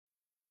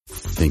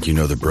Think you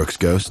know the Brooks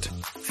Ghost?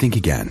 Think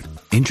again.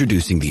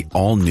 Introducing the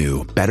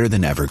all-new,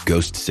 better-than-ever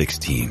Ghost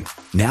 16.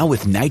 Now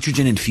with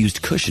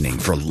nitrogen-infused cushioning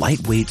for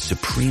lightweight,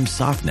 supreme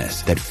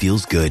softness that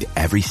feels good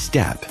every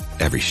step,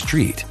 every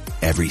street,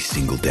 every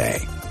single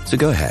day. So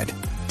go ahead,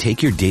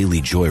 take your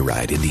daily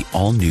joyride in the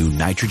all-new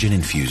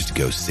nitrogen-infused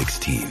Ghost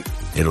 16.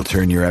 It'll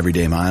turn your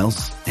everyday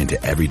miles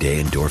into everyday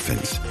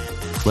endorphins.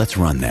 Let's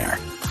run there.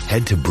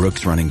 Head to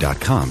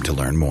brooksrunning.com to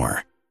learn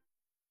more.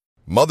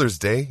 Mother's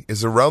Day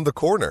is around the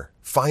corner.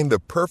 Find the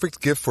perfect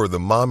gift for the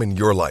mom in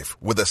your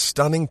life with a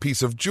stunning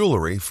piece of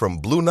jewelry from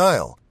Blue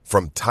Nile.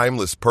 From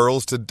timeless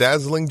pearls to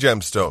dazzling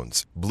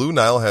gemstones, Blue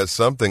Nile has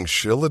something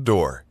she'll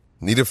adore.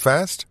 Need it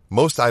fast?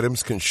 Most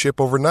items can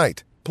ship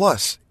overnight.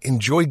 Plus,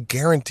 enjoy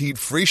guaranteed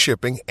free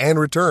shipping and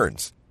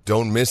returns.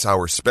 Don't miss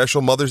our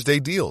special Mother's Day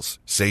deals.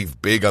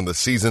 Save big on the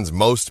season's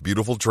most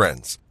beautiful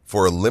trends.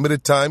 For a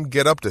limited time,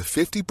 get up to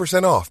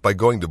 50% off by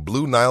going to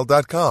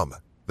BlueNile.com.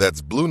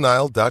 That's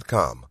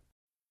BlueNile.com.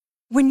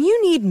 When you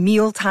need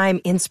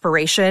mealtime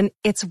inspiration,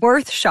 it's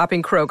worth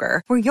shopping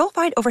Kroger, where you'll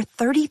find over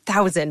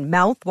 30,000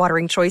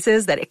 mouth-watering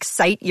choices that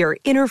excite your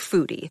inner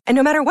foodie. And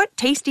no matter what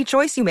tasty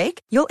choice you make,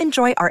 you'll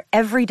enjoy our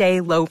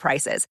everyday low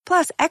prices,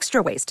 plus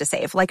extra ways to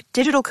save, like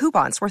digital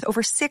coupons worth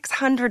over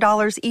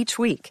 $600 each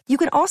week. You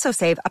can also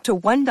save up to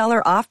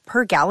 $1 off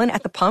per gallon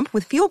at the pump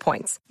with fuel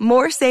points.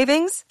 More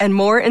savings and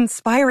more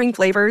inspiring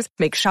flavors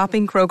make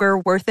shopping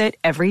Kroger worth it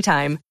every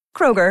time.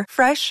 Kroger,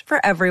 fresh for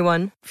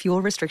everyone.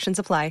 Fuel restrictions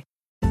apply.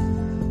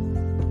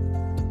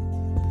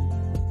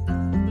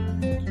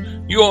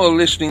 You're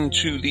listening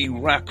to the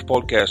RAC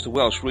podcast, the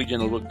Welsh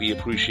Regional Rugby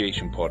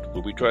Appreciation Pod,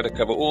 where we try to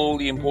cover all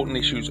the important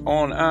issues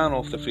on and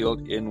off the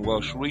field in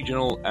Welsh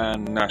Regional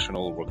and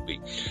National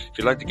Rugby. If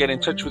you'd like to get in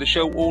touch with the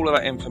show, all of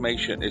that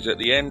information is at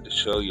the end,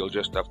 so you'll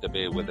just have to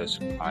bear with us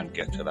and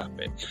get to that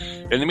bit.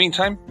 In the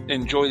meantime,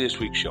 enjoy this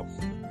week's show.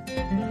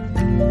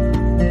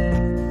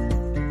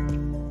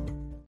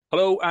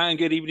 Hello and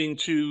good evening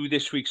to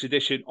this week's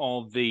edition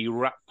of the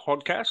RAP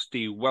podcast,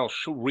 the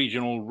Welsh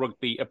Regional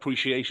Rugby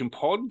Appreciation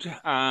Pod.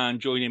 And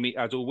joining me,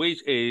 as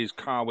always, is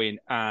Carwyn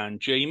and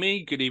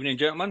Jamie. Good evening,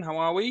 gentlemen. How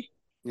are we?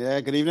 Yeah,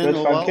 good evening.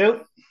 Good, thank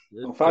you.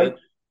 Good, fine. Good.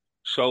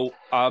 So,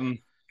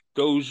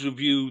 those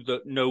of you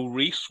that know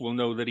Reese will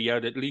know that he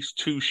had at least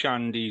 2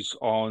 shandies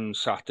on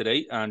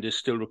Saturday and is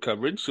still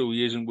recovering, so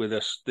he isn't with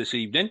us this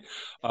evening.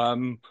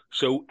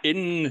 So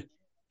in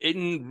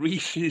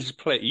Reese's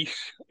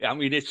place, I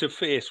mean, it's a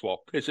fair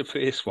swap.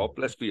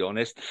 Let's be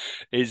honest.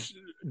 Is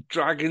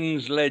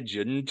Dragons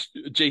legend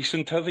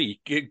Jason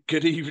Tovey.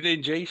 Good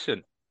evening,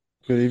 Jason.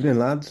 Good evening,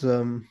 lads.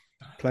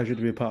 Pleasure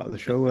to be a part of the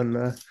show,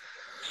 and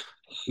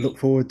look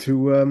forward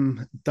to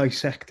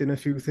dissecting a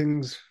few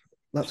things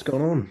that's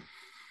gone on.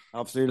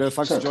 Absolutely.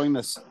 Thanks for joining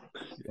us.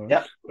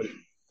 Yeah.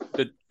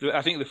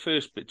 I think the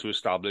first bit to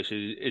establish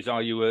is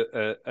are you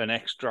an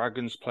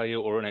ex-Dragons player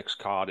or an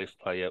ex-Cardiff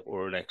player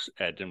or an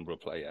ex-Edinburgh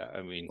player?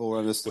 I mean,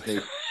 or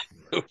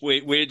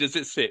where does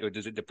it sit, or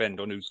does it depend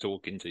on who's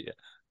talking to you?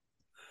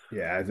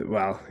 Yeah,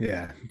 well,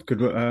 yeah,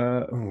 good.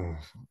 We'll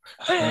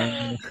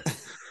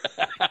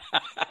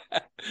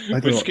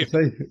skip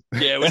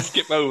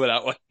over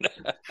that one.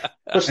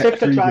 We'll stick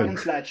to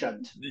Dragons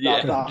legend.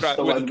 Yeah, that's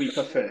the one we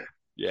prefer.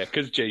 Yeah,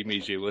 because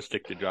Jamie's here, we'll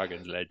stick to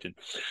Dragons legend.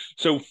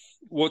 So,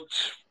 what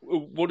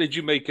did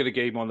you make of the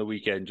game on the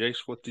weekend, Jace?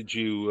 What did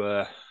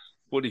you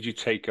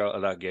take out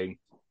of that game?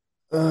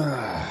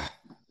 I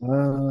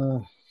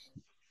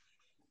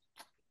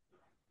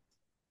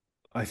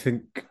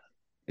think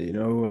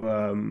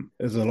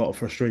there's a lot of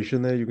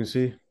frustration there. You can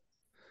see.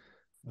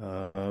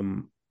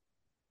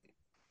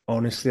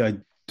 Honestly, I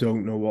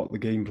don't know what the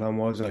game plan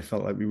was. I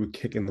felt like we were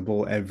kicking the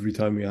ball every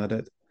time we had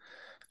it.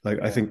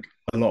 I think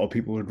a lot of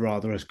people would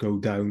rather us go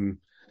down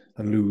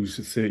and lose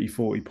 30,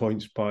 40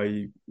 points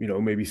by,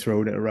 maybe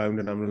throwing it around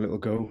and having a little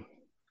go.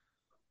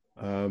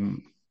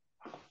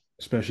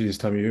 Especially this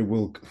time of year.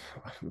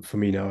 For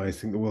me now, I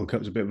think the World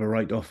Cup's a bit of a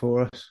write-off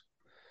for us.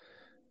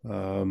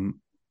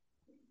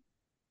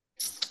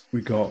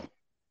 We got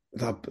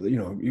that,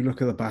 you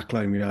look at the back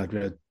line we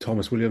had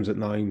Thomas Williams at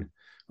 9,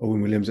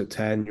 Owen Williams at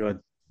 10, you had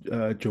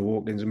Joe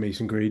Hawkins and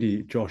Mason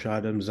Grady, Josh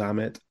Adams,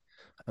 Zamet,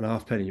 and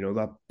Halfpenny.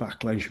 That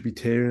back line should be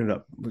tearing it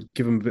up,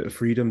 give them a bit of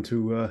freedom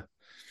to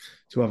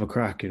have a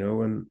crack,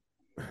 and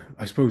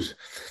I suppose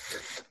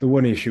the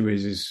one issue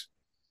is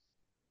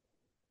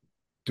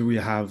do we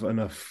have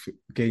enough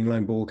gain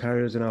line ball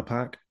carriers in our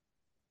pack?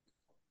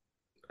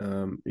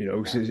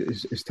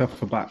 It's tough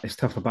for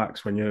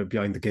backs when you're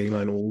behind the gain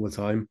line all the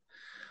time.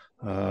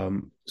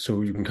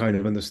 So you can kind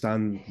of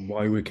understand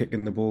why we're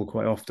kicking the ball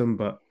quite often,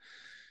 but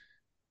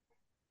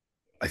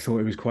I thought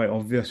it was quite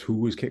obvious who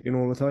was kicking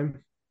all the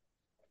time.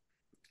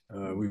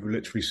 We were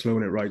literally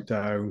slowing it right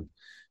down.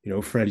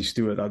 Freddie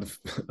Stewart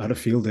had a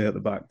field day at the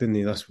back, didn't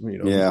he? That's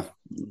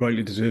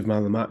rightly deserved man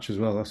of the match as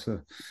well.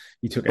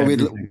 He took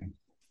everything.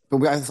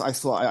 I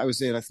thought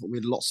we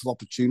had lots of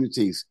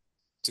opportunities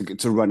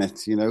to run it.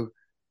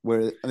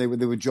 Where they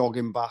were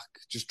jogging back,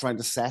 just trying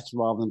to set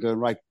rather than going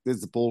right.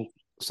 There's the ball,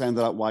 send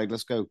it out wide.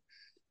 Let's go.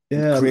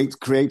 Yeah,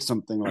 create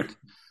something like.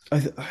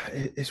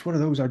 It's one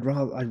of those. I'd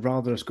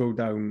rather us go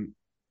down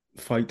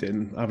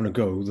fighting, having a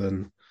go,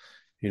 than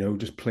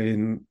just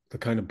playing the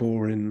kind of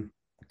boring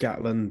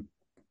Gatland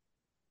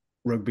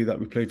rugby that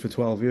we played for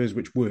 12 years,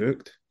 which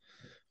worked,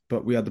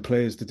 but we had the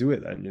players to do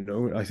it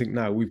then. I think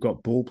now we've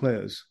got ball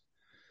players.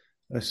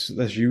 Let's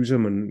use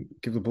them and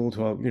give the ball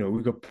to our.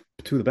 We've got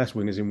two of the best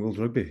wingers in world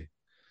rugby.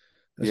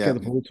 Let's get the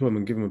ball to them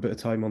and give them a bit of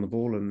time on the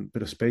ball and a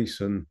bit of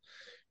space, and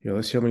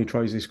let's see how many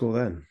tries they score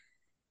then.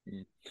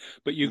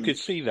 But you could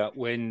see that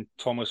when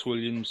Thomas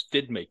Williams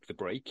did make the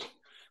break,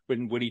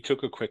 when he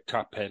took a quick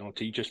tap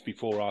penalty just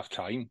before half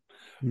time,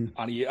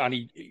 and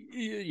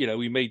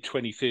he made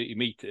 20, 30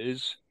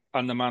 meters,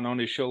 and the man on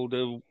his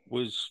shoulder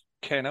was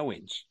Ken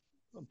Owens,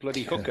 a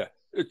bloody hooker.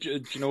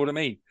 Do you know what I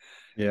mean?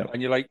 Yeah.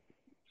 And you're like,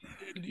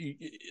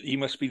 he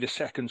must be the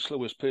second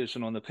slowest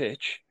person on the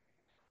pitch.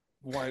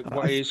 Why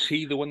is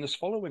he the one that's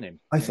following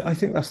him? I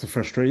think that's the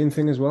frustrating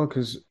thing as well,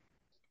 because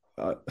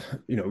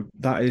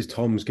that is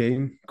Tom's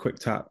game, quick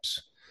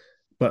taps.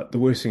 But the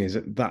worst thing is,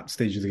 at that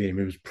stage of the game,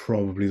 it was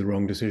probably the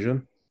wrong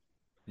decision.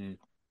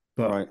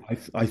 But right.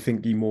 I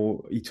think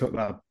he took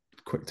that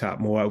quick tap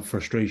more out of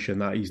frustration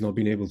that he's not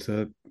been able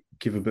to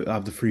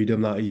have the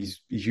freedom that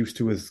he's used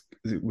to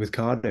with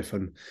Cardiff,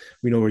 and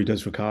we know what he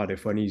does for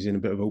Cardiff when he's in a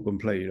bit of open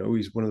play.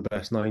 He's one of the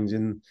best nines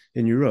in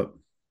Europe.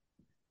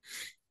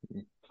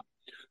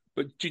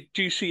 But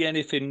do you see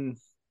anything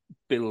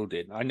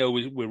building? I know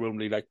we're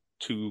only like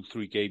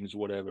 2-3 games,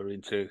 whatever,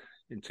 into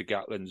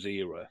Gatland's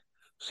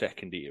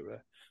second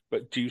era.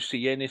 But do you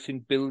see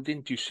anything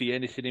building? Do you see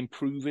anything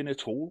improving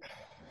at all?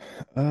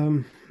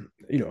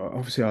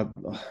 Obviously, I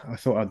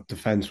thought our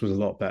defence was a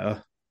lot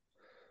better.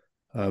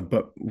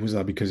 But was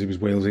that because it was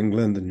Wales,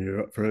 England, and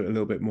you're up for it a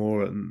little bit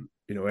more, and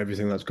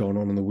everything that's gone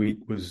on in the week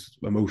was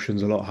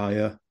emotions a lot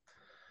higher.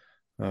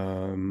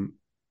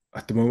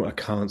 At the moment, I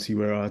can't see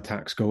where our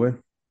attack's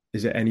going.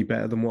 Is it any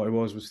better than what it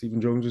was when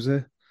Stephen Jones was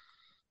there?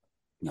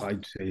 No.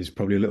 I'd say it's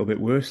probably a little bit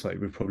worse.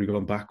 Like, we've probably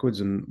gone backwards,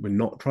 and we're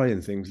not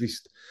trying things. At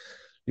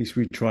least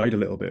we tried a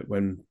little bit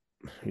when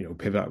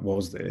Pivac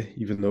was there,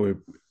 even though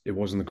it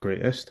wasn't the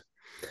greatest.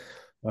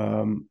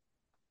 But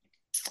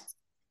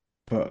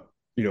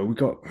we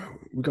got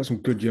some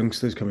good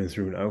youngsters coming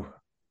through now.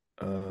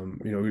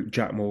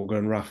 Jack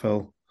Morgan,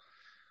 Raphael,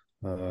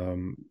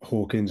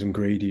 Hawkins, and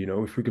Grady.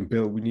 If we can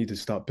we need to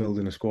start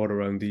building a squad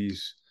around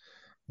these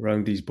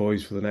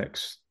boys for the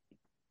next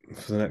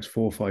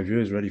 4 or 5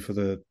 years, ready for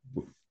the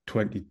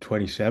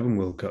 2027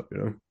 World Cup.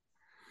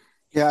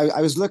 Yeah,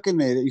 I was looking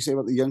there. You say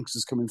about the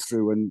youngsters coming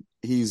through, and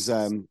he's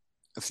a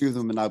few of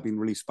them are now being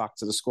released back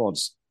to the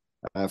squads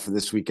for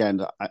this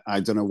weekend.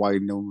 I don't know why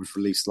no one was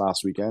released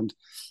last weekend,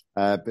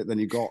 but then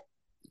you got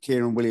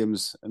Kieran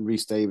Williams and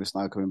Rhys Davis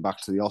now coming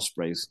back to the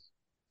Ospreys,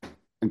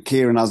 and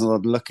Kieran hasn't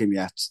had looking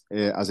yet,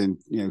 as in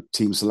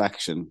team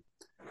selection,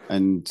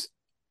 and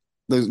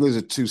those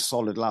are two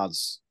solid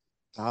lads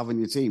to have in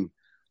your team.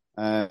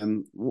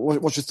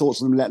 What's your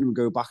thoughts on them letting them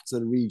go back to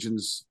the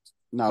regions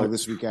now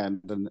this weekend,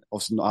 and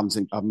obviously not having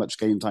to have much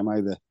game time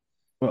either?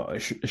 Well,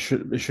 it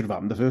should have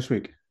happened the first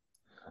week.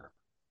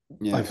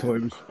 Yeah. I thought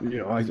it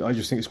was, I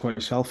just think it's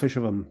quite selfish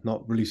of them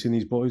not releasing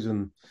these boys,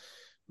 and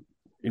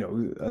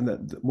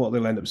what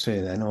they'll end up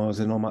saying then,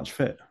 they're not match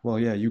fit. Well,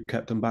 yeah, you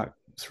kept them back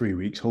 3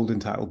 weeks, holding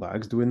tackle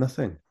bags, doing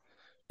nothing.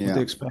 What do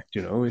they expect?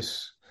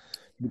 It's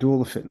you do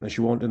all the fitness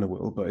you want in the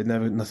world, but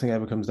nothing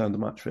ever comes down to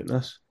match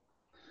fitness.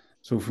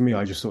 So for me,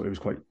 I just thought it was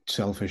quite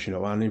selfish,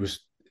 and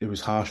it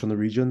was harsh on the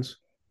regions.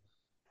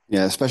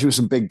 Yeah, especially with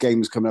some big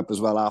games coming up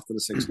as well after the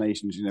Six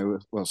Nations,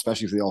 well,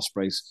 especially for the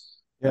Ospreys,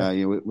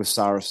 with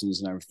Saracens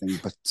and everything.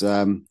 But,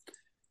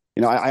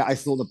 I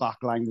thought the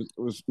back line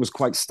was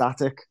quite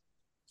static,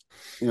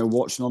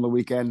 watching on the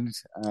weekend.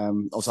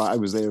 Also, I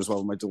was there as well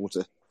with my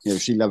daughter.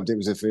 She loved it. It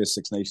was her first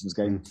Six Nations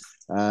game.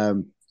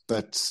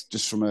 But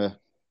just from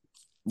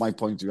my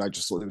point of view, I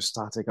just thought it was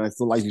static. And I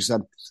thought, like you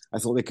said, I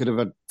thought they could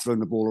have thrown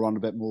the ball around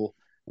a bit more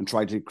and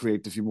tried to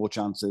create a few more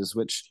chances,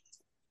 which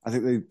I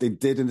think they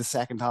did in the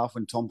second half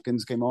when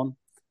Tompkins came on.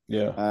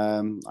 Yeah.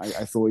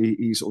 I thought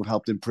he sort of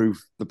helped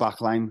improve the back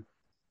line.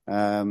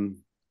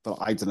 But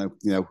I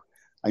don't know.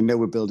 I know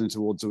we're building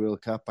towards the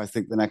World Cup. I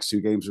think the next 2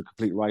 games are a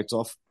complete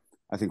write-off.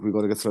 I think we've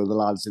got to go throw the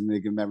lads in there,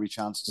 give them every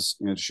chance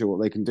to show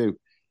what they can do.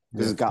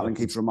 Because as Gatland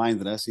keeps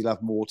reminding us, he'll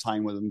have more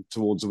time with them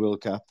towards the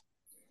World Cup.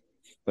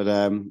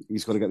 But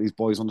he's got to get these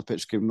boys on the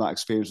pitch, give them that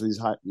experience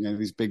of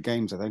these big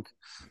games, I think.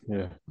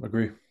 Yeah, I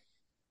agree.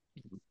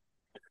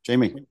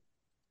 Jamie?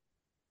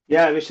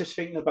 Yeah, I was just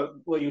thinking about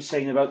what you were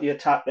saying about the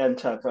attack then,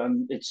 Tuv.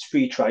 It's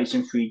 3 tries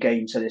in 3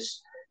 games, and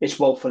it's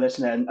woeful,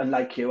 isn't it? And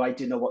like you, I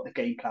didn't know what the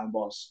game plan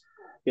was,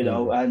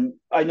 and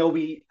I know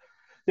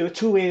there were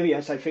 2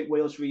 areas I think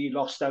Wales really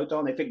lost out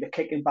on. I think the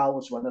kicking battle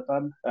was one of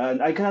them.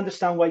 And I can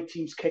understand why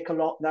teams kick a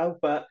lot now,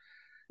 but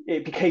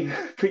it became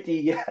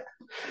pretty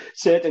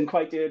certain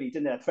quite early,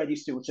 didn't it? Freddie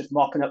Stewart just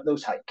mopping up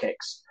those high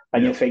kicks.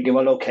 And you're thinking,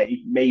 well,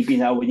 okay, maybe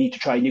now we need to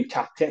try a new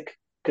tactic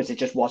because it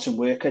just wasn't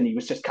working. He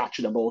was just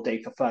catching them all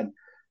day for fun.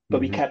 But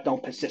we kept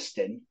on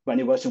persisting when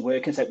it wasn't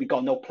working. It's like we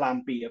got no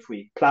plan B. If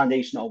plan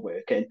A's not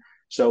working,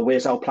 So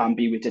where's our plan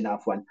B? We didn't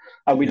have one.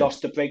 And we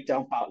lost the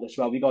breakdown battle as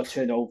well. We got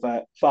turned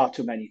over far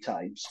too many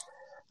times.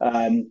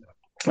 And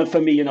for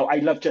me, I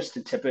love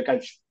Justin Tipuric.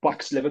 I've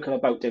waxed lyrical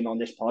about him on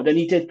this pod. And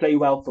he did play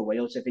well for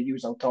Wales if he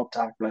was our top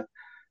tackler.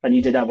 And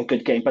he did have a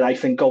good game. But I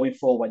think going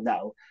forward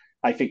now,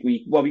 I think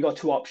we got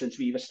two options.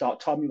 We either start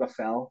Tommy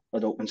Raffel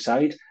at open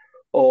side,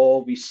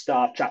 or we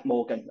start Jack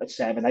Morgan at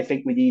 7. I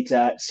think we need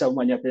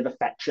someone a bit of a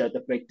fetcher to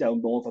break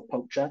down more of a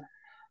poacher.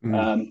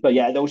 But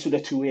yeah, those are the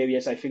two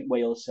areas I think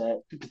Wales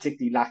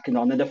particularly lacking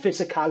on. And the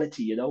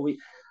physicality,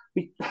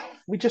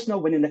 we just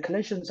not winning the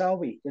collisions, are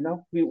we?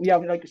 We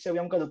haven't, like you say, we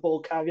haven't got the ball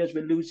carriers.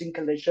 We're losing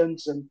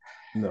collisions, and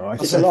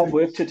there's a lot of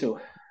work to do.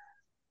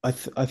 I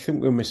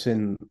think we're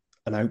missing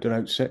an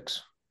out-and-out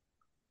 6.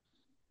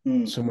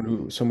 Someone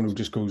who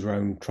just goes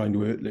around trying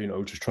to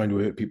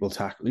hurt people,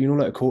 tackle.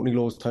 Like a Courtney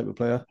Laws type of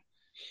player.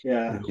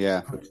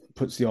 Yeah,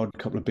 puts the odd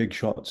couple of big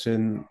shots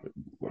in,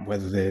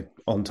 whether they're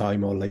on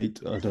time or late,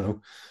 I don't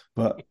know.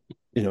 But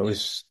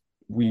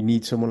we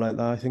need someone like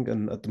that, I think.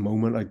 And at the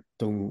moment,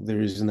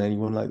 there isn't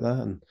anyone like that,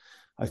 and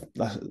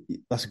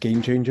that's a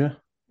game changer.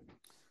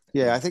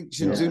 Yeah, I think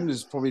Shinzun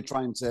is probably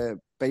trying to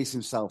base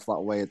himself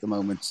that way at the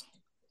moment.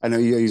 I know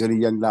he's only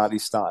a young lad;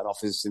 he's starting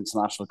off his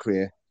international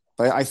career,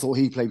 but I thought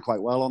he played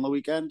quite well on the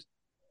weekend.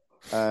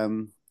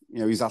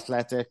 He's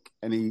athletic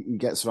and he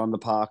gets around the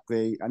park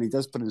and he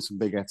does put in some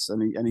big hits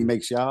and he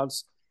makes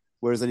yards.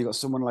 Whereas then you got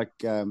someone like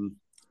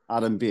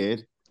Adam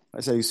Beard.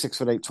 I say he's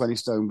 6'8", 20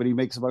 stone, but he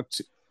makes about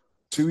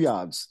 2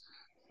 yards.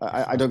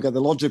 I don't get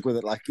the logic with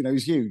it.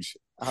 He's huge.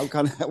 Why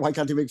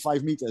can't he make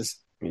 5 meters?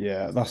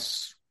 Yeah,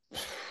 that's.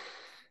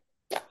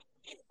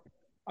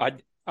 I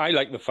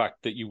like the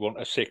fact that you want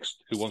a 6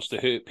 who wants to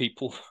hurt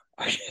people.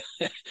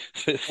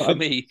 For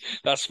me,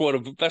 that's what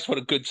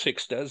a good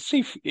 6 does.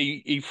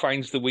 He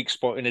finds the weak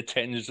spot in a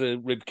 10's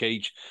rib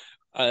cage,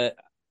 and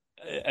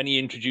he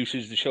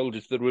introduces the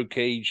shoulder to the rib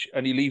cage,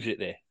 and he leaves it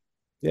there.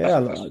 Yeah,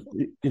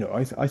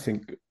 I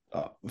think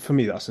for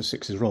me that's a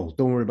 6's role.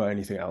 Don't worry about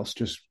anything else.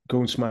 Just go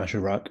and smash a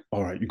ruck.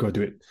 All right, you've got to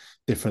do it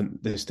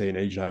different this day and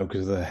age now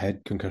because of the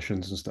head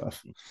concussions and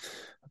stuff.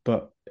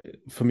 But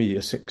for me, a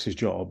 6's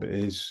job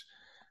is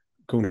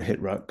going to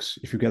hit rucks.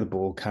 If you get the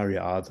ball, carry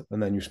it hard,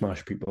 and then you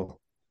smash people.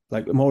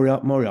 Like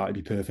Moriarty would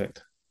be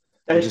perfect.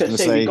 I was going to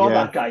say, we got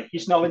that guy.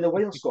 He's now in the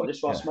Wales squad.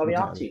 This was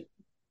Moriarty.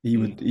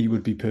 Exactly. He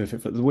would be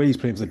perfect for the way he's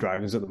playing for the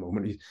Dragons at the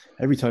moment.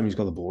 Every time he's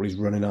got the ball, he's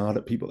running hard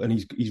at people, and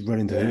he's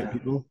running to hurt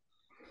people.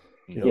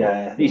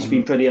 He's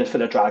been brilliant for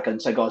the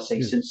Dragons. I got to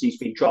say, since he's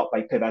been dropped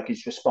by Pivac,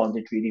 he's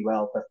responded really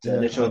well. But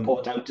there's a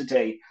report out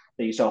today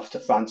that he's off to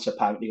France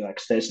apparently.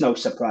 There's no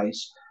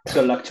surprise.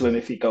 Good luck to him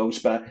if he goes,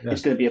 but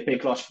it's going to be a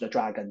big loss for the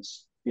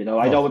Dragons. I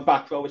know with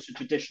back row it's a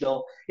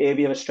traditional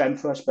area of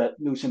strength for us, but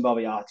losing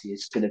Moriarty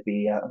is going to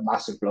be a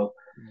massive blow.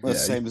 Well,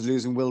 it's the same as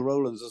losing Will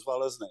Rowlands as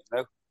well, isn't it?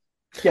 No?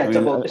 Yeah,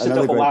 it's a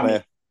double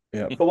whammy.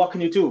 Yeah. But what can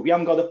you do? We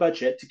haven't got a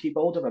budget to keep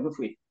hold of him, have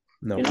we?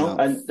 No.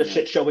 And the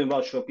shit show in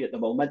Welsh rugby at the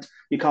moment.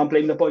 You can't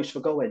blame the boys for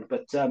going,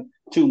 but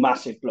 2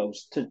 massive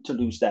blows to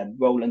lose them,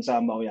 Rowlands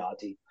and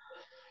Moriarty.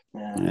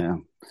 Yeah.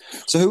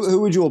 So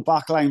who would your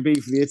backline be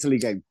for the Italy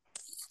game?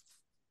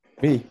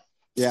 Me?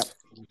 Yeah.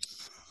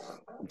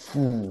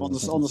 On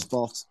the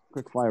spot.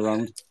 Quick fire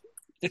round.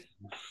 Do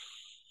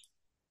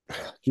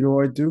you know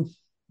what I'd do?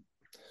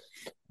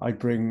 I'd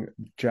bring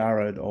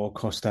Jared or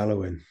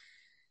Costello in.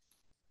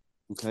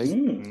 Okay.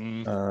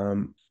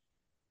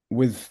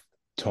 With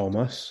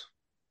Thomas.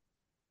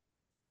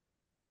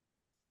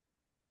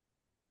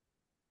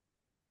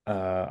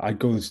 I'd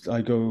go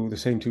the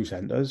same 2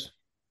 centres.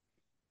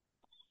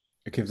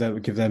 Give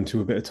them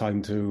 2 a bit of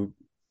time to,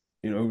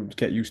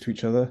 get used to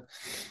each other.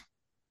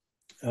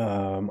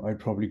 I'd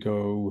probably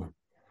go.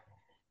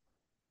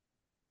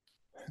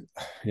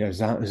 Yeah,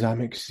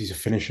 Zamek. He's a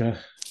finisher.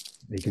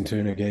 He can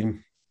turn a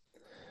game.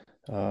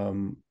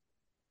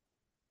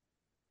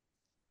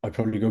 I'd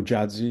probably go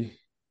Jadzi.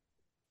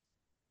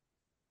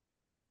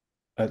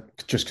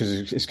 Just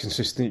because it's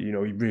consistent, he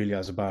really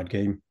has a bad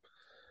game.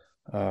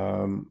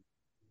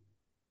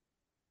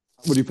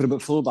 Would you put him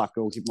at fullback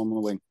or keep him on the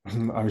wing?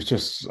 I was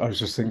just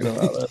thinking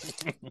about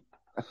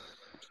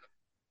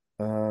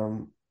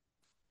that.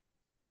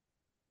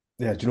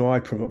 Yeah, do you know what I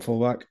put him at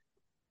fullback?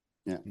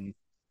 Yeah.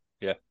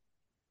 Yeah.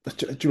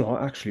 Do you know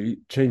what?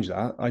 Actually, change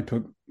that. I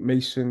put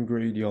Mason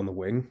Grady on the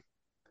wing,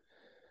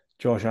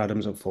 Josh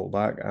Adams at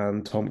fullback,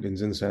 and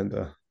Tompkins in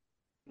centre.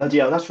 Bloody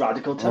hell, that's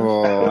radical.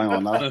 Oh, hang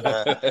on now.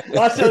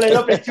 That's a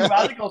little bit too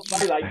radical for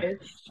my liking.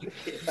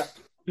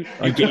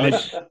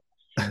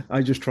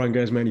 I just try and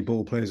get as many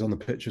ball players on the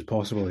pitch as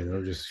possible,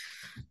 just...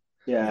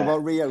 Yeah. What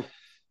about Rio?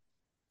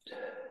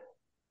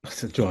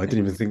 Joe, I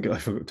didn't even think...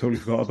 totally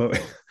forgot about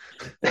it.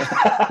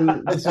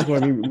 This is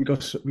what I mean. We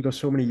got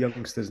so many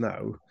youngsters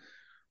now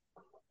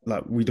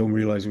that we don't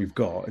realise we've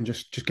got, and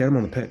just get them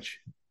on the pitch.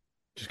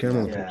 Just get them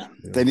on the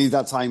pitch. They need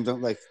that time,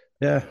 don't they?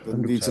 Yeah. They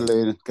need to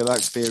learn, get that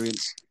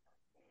experience.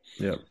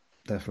 Yeah,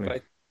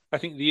 definitely. I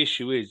think the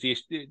issue is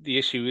the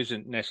issue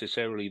isn't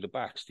necessarily the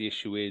backs. The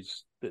issue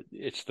is that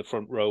it's the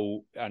front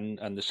row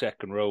and the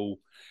second row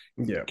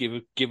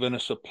giving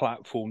us a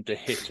platform to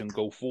hit and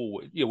go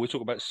forward. We're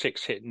talking about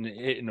six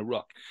hitting a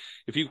ruck.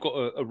 If you've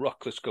got a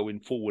ruck that's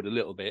going forward a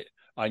little bit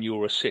and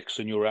you're a six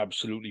and you're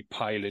absolutely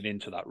piling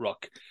into that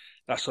ruck,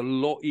 that's a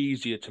lot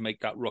easier to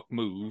make that ruck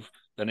move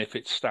than if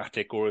it's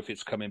static or if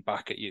it's coming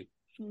back at you.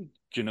 Do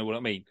you know what I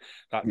mean?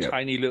 That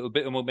tiny little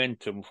bit of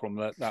momentum from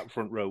that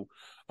front row.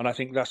 And I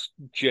think that's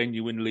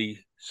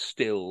genuinely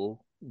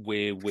still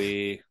where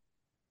we're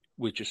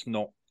just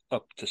not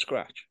up to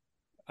scratch.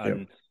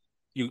 And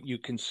you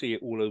can see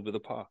it all over the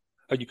park.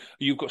 And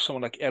you've got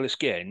someone like Ellis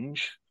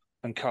Genge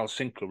and Carl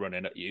Sinclair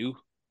running at you,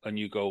 and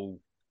you go,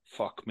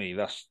 fuck me,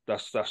 that's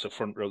a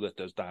front row that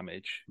does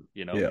damage,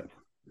 Yeah.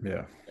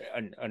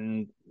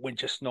 And we're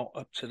just not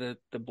up to the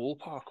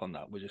ballpark on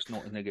that. We're just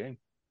not in the game.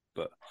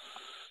 But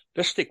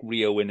let's stick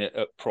Rio in it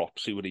at prop,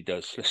 see what he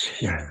does.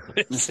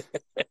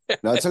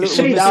 No, it's a little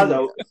see now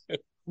though.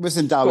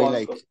 Missing Dowie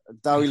Lake.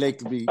 Dowie Lake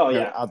could be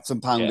add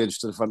some poundage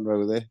to the front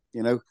row there,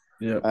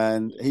 Yeah.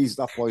 And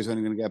that boy's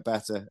only going to get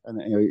better,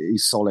 and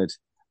he's solid,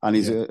 and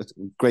he's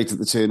great at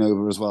the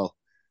turnover as well.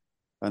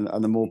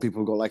 And the more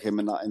people got like him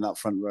in that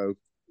front row,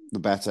 the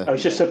better. I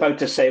was just about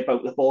to say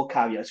about the ball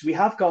carriers. We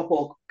have got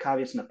ball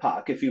carriers in the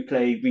park if you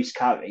play Reece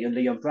Carey and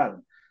Liam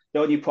Brown. The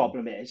only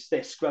problem is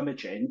their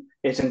scrummaging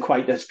isn't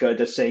quite as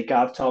good as, say,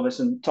 Gav Thomas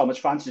and Thomas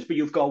Francis, but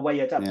you've got to weigh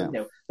it up.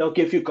 Yeah. They'll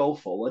give you goal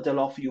forward. They'll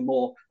offer you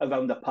more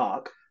around the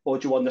park. Or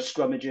do you want the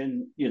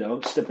scrummaging,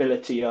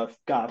 stability of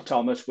Gav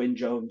Thomas, Wyn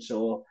Jones,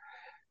 or,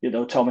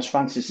 Thomas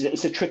Francis?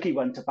 It's a tricky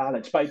one to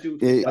balance. But I do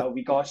think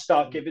we got to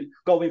start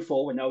going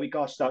forward now, we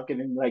got to start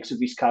giving the likes of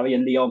Reece Carey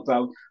and Leon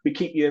Brown. We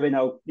keep hearing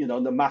out,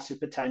 the massive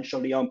potential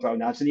Leon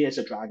Brown has, and he is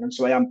a dragon,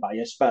 so I am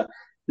biased, but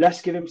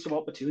let's give him some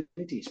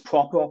opportunities,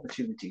 proper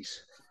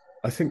opportunities.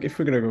 I think if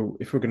we're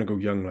gonna go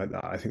young like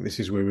that, I think this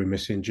is where we're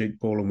missing Jake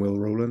Ball and Will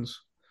Rowlands.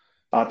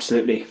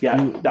 Absolutely,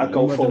 that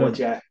go forward,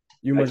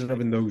 You imagine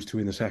having those two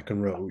in the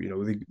second row.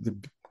 The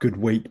good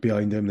weight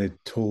behind them. They're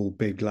tall,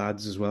 big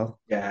lads as well.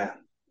 Yeah.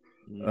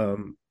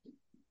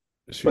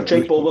 But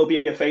Jake Ball will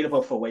be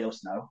available for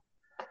Wales now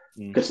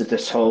because of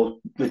this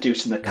whole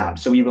reducing the cap.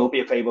 So he will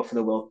be available for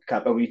the World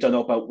Cup. But we don't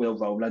know about Will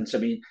Rowlands. I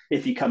mean,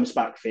 if he comes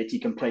back fit, he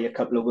can play a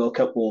couple of World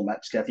Cup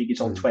warm-ups. I think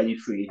he's on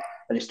 23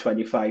 and he's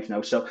 25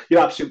 now. So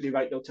you're absolutely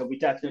right, though, Tom. We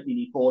definitely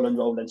need Ball and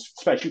Rowlands,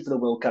 especially for the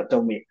World Cup,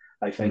 don't we?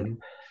 I think.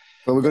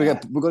 But we're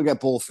gonna get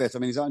Ball fit. I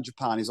mean, he's out in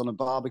Japan. He's on a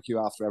barbecue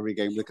after every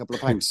game with a couple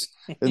of pints.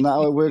 Isn't that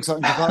how it works out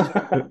in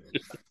Japan?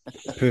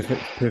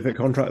 Perfect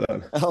contract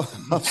then. Oh,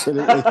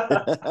 absolutely.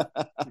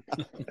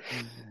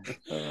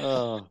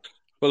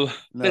 Well,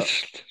 no.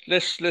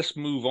 let's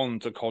move on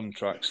to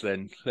contracts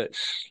then.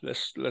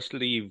 Let's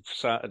leave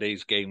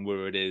Saturday's game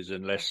where it is,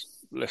 and let's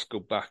go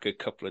back a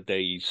couple of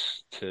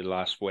days to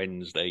last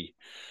Wednesday.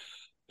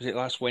 Was it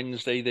last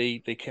Wednesday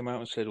they came out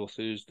and said, or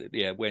Thursday?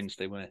 Yeah,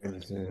 Wednesday, wasn't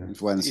it? It was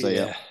Wednesday,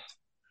 yeah.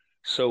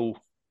 So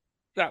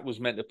that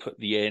was meant to put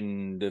the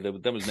end.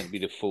 That was meant to be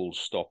the full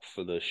stop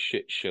for the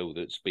shit show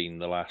that's been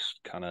the last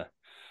kind of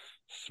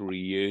 3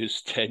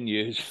 years, 10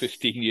 years,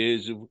 15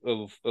 years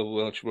of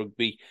Welsh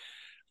rugby.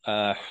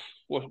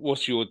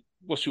 What's your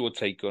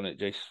take on it,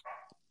 Jace?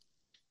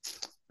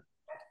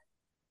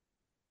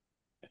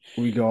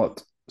 We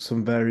got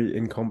some very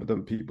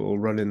incompetent people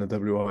running the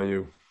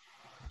WRU.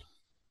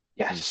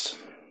 Yes.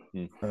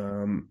 Do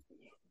you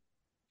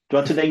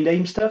want to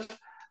name stuff?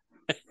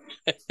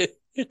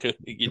 I don't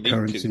think you the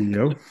current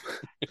CEO.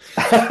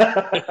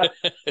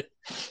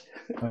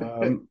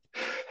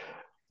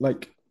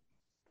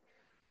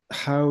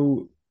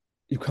 How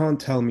you can't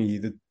tell me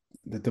that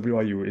the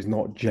WRU is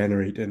not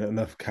generating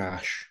enough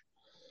cash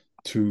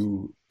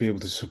to be able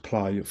to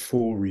supply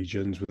 4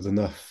 regions with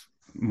enough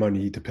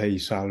money to pay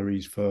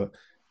salaries for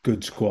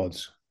good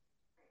squads,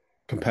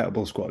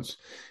 compatible squads.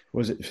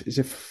 Is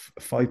it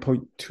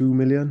 5.2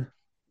 million?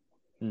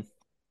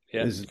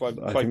 Yeah,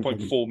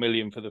 5.4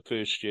 million for the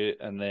first year,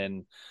 and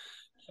then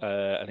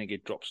I think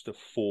it drops to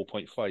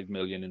 4.5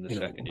 million in the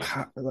second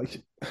year.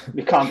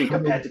 We can't be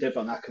competitive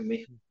on that, can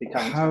we? We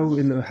can't. How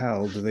in the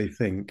hell do they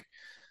think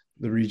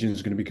the region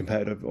is going to be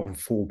competitive on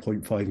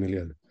 4.5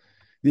 million?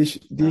 The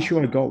issue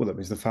I got with them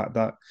is the fact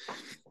that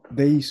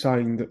they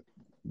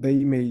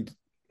made,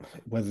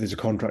 whether there's a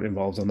contract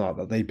involved or not,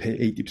 that they pay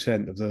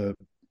 80% of the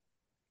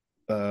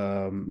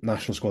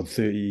national squad,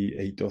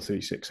 38 or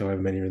 36,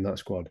 however many are in that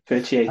squad.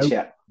 38,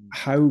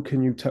 How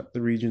can you tuck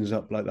the regions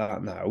up like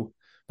that now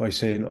by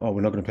saying, "Oh,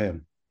 we're not going to pay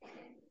them"?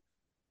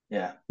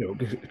 Yeah,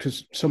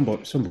 because some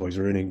boys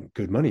are earning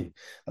good money.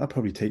 That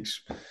probably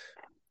takes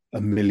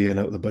 $1 million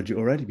out of the budget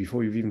already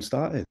before you've even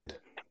started.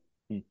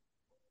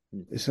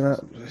 It's a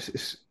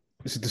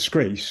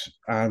disgrace,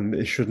 and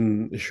it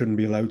shouldn't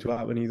be allowed to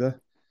happen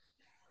either.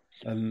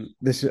 And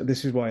this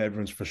is why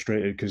everyone's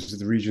frustrated, because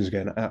the region's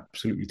getting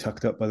absolutely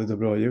tucked up by the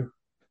WRU.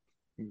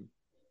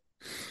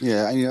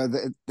 Yeah,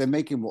 and they're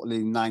making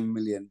 9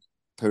 million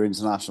per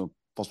international,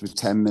 possibly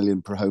 10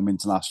 million per home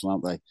international,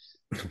 aren't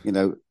they?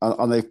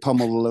 and they've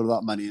pummeled a load of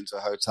that money into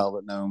a hotel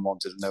that no one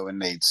wanted and no one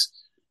needs.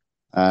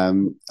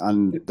 And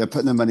they're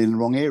putting their money in the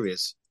wrong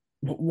areas.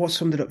 What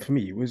summed it up for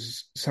me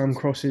was Sam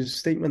Cross's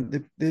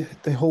statement.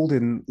 They're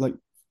holding like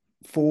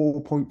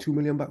 4.2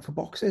 million back for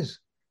boxes.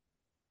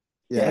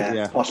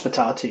 Yeah,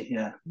 hospitality.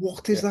 Yeah.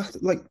 What is that?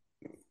 Like,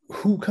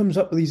 who comes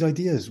up with these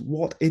ideas?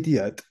 What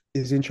idiot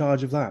is in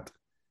charge of that?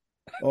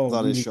 Oh,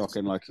 that is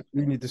shocking. Like,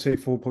 we need to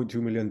save 4.2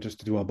 million just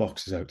to do our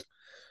boxes out.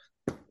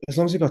 As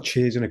long as they've got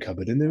chairs in a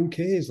cupboard in there, who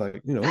cares?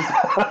 Like, Yeah.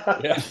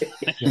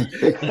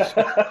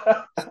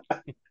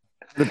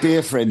 The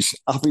beer fridge,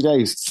 happy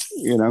days.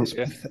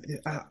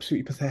 It's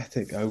absolutely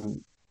pathetic how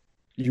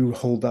you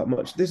hold that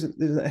much. There's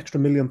an extra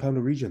 £1 million a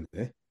region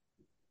there.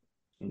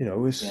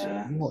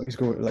 What is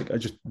going? Like, I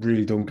just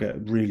really don't get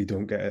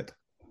it.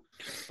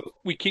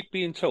 We keep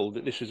being told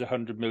that this is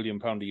 £100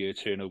 million a year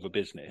turnover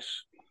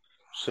business,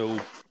 so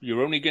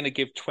you're only going to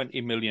give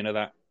 20 million of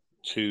that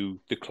to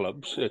the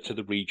clubs, to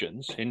the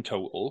regions in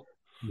total.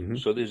 Mm-hmm.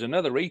 So there's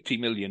another 80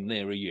 million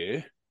there a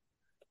year.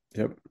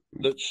 Yep.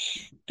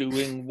 That's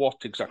doing what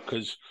exactly?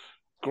 Because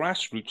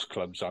grassroots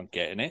clubs aren't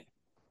getting it,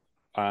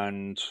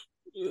 and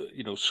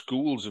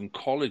schools and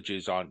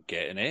colleges aren't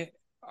getting it,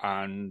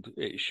 and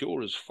it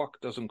sure as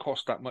fuck doesn't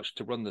cost that much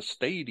to run the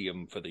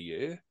stadium for the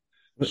year.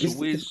 But so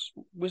where's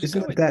it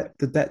going?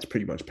 The debt's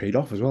pretty much paid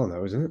off as well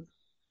now, isn't it?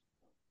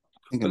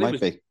 I think it might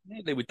be.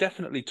 They were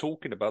definitely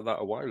talking about that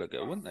a while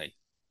ago, weren't they?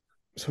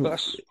 So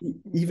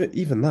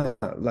even that,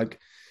 like,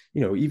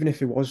 even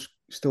if it was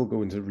still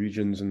going to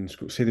regions and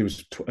schools, say there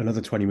was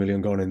another 20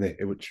 million gone in there,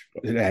 which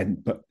it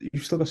end, but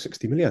you've still got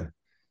 60 million.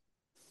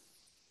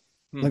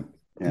 Like,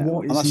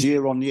 what is and that's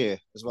year on year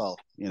as well?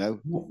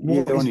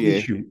 What year on year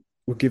issue?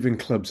 We're giving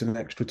clubs an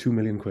extra £2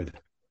 million.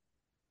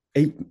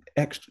 8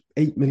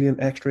 million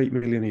a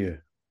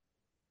year.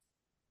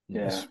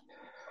 Yeah, it's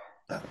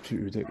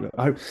absolutely ridiculous.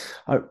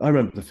 I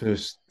remember the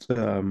first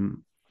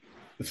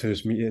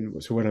meeting.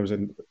 So when I was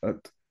at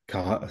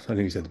Cardiff, I think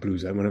he said the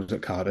Blues then. When I was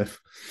at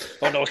Cardiff.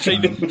 Oh no, say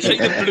the Blues.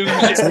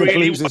 It really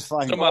Blues is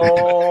fine.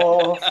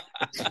 Oh,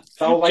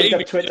 wind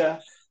up Twitter.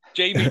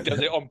 Jamie does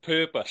it on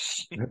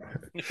purpose.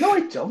 No,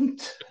 I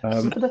don't.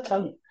 Slip of the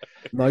tongue.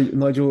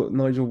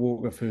 Nigel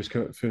Walker first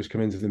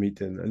come into the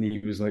meeting, and he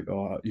was like,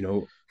 "Oh,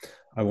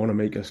 I want to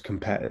make us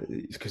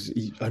competitive," because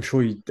I'm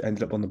sure he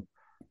ended up on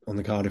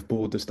the Cardiff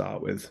board to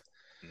start with.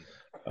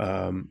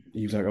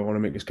 He was like, "I want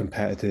to make us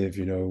competitive.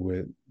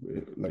 With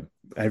like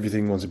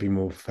everything wants to be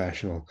more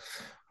professional.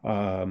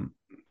 I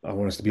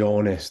want us to be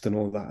honest and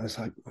all that." It's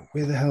like,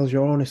 where the hell's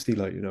your honesty?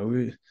 Like,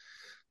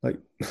 like.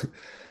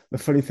 The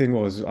funny thing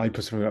was, I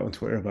put something out on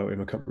Twitter about him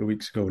a couple of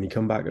weeks ago, and he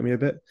come back at me a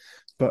bit,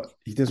 but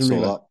he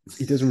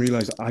doesn't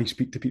realize I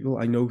speak to people.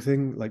 I know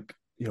things like,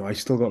 I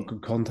still got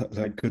good contact,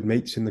 like good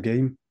mates in the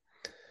game,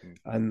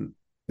 and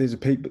there's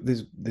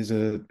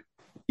a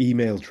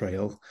email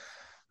trail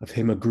of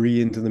him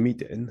agreeing to the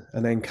meeting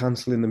and then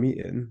cancelling the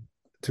meeting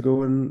to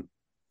go and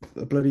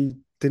a bloody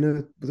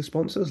dinner with the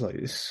sponsors. Like,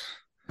 it's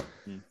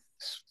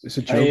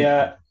a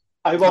joke.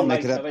 I won't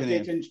make it up.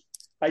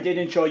 I did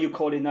enjoy you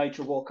calling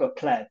Nigel Walker a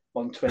pleb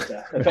on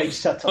Twitter. Very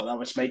subtle, that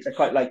was, mate. I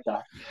quite like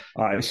that.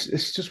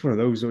 It's just one of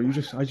those, though.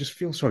 I just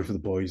feel sorry for the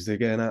boys. They're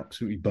getting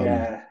absolutely bummed.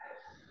 Yeah.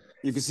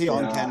 You can see it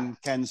on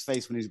Ken's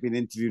face when he's been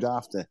interviewed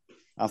after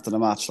the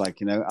match,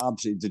 like,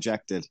 absolutely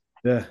dejected.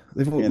 Yeah,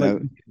 they've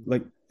all,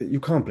 like you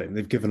can't blame them.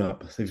 They've given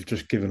up. They've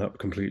just given up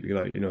completely.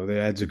 Like,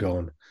 their heads are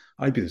gone.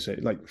 I'd be the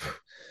same. Like,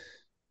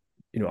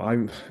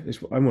 I'm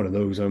one of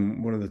those.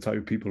 I'm one of the type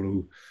of people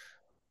who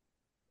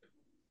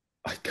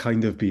I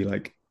kind of be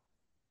like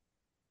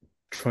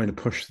trying to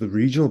push the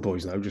regional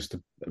boys now just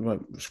to, well,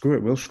 screw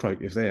it, we'll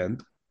strike if they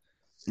end.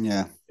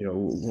 Yeah.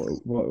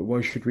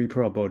 Why should we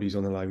put our bodies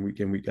on the line week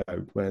in, week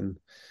out when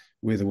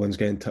we're the ones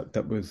getting tucked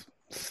up with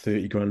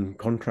 30 grand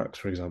contracts,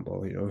 for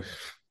example,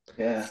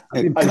 Yeah.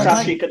 I was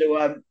actually going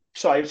to,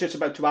 sorry, I was just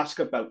about to ask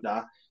about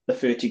that, the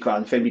 30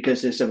 grand thing,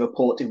 because there's a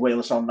report in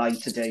Wales Online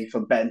today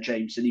from Ben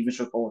James, and he was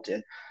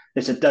reporting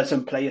there's a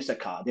dozen players at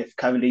Cardiff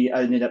currently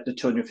earning up to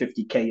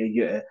 250k a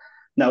year.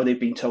 Now they've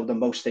been told the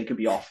most they could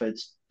be offered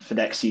for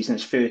next season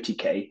is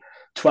 30k.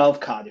 12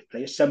 Cardiff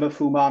players, some of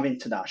whom are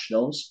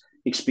internationals,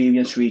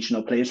 experienced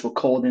regional players, were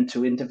called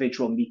into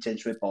individual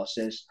meetings with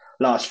bosses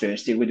last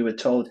Thursday where they were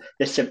told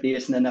there simply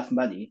isn't enough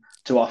money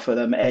to offer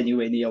them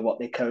anywhere near what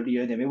they're currently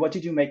earning. I mean, what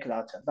did you make of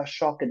that? That's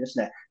shocking,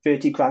 isn't it?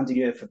 30 grand a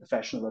year for a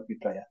professional rugby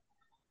player.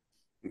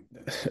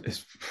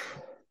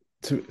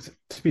 To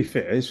be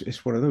fair,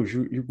 it's one of those.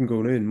 You can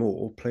go and earn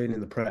more playing in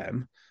the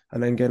Prem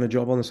and then getting a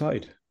job on the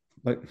side.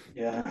 Like,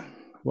 yeah.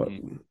 What?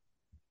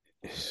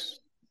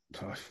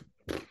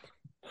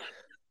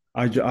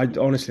 I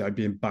honestly, I'd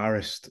be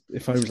embarrassed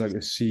if I was like the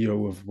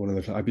CEO of one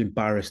of the. I'd be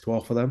embarrassed to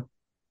offer them.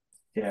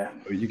 Yeah,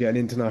 you get an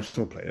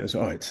international players.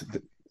 All right,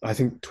 I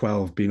think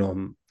 12 being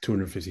on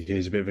 250k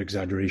is a bit of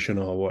exaggeration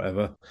or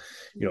whatever,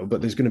 But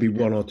there's going to be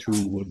one or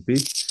two would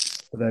be.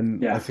 But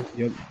then I think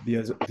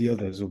the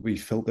others will be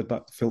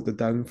filtered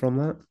down from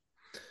that.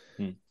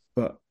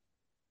 But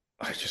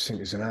I just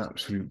think it's an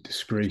absolute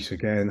disgrace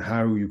again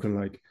how you can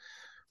like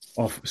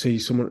off, say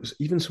someone,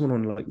 even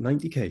someone on like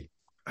 90K,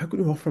 how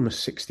can you offer him a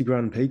 60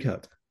 grand pay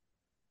cut?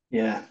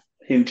 Yeah,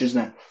 huge,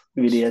 isn't it?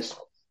 It really is.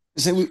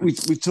 So we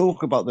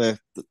talk about the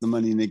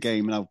money in the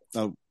game, and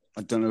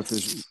I don't know if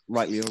it's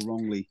rightly or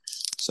wrongly.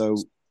 So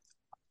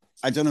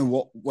I don't know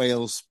what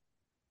Wales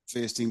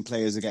first team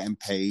players are getting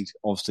paid,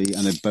 obviously,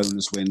 and their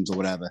bonus wins or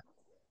whatever.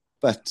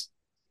 But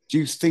do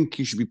you think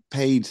you should be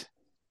paid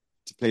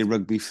to play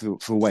rugby for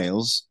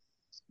Wales,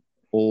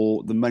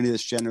 or the money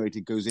that's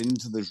generated goes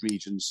into those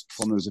regions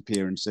from those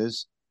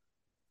appearances,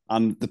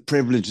 and the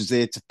privilege is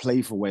there to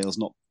play for Wales,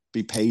 not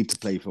be paid to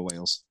play for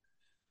Wales?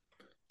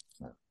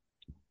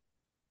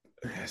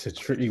 It's a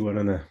tricky one,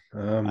 isn't it?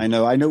 I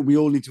know. We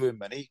all need to earn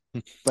money,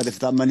 but if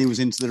that money was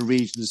into the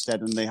region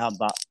instead, and they had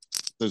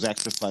those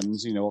extra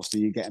funds, obviously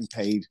you're getting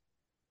paid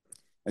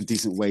a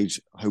decent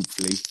wage,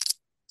 hopefully.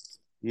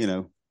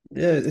 Yeah,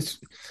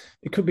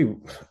 it could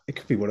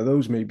be one of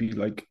those. Maybe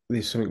like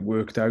there's something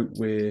worked out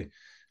where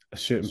a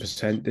certain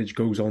percentage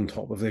goes on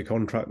top of their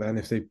contract. Then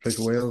if they play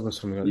for Wales or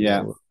something,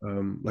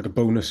 like a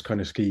bonus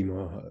kind of scheme,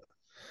 or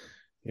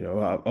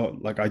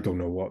like I don't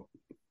know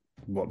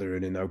what they're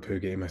earning now per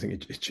game. I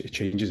think it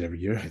changes every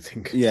year. I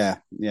think. Yeah.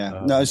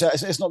 No,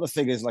 it's not the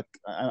figures. Like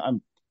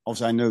I'm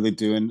obviously I know they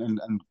do, and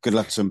good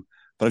luck to them.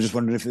 But I just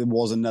wondered if there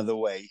was another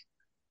way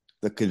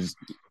that could.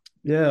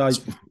 Yeah,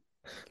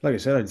 like I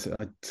said,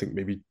 I think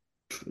maybe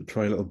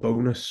try a little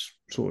bonus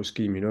sort of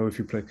scheme. If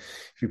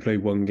you play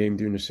one game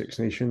during the Six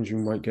Nations, you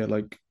might get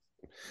like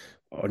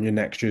on your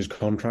next year's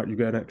contract, you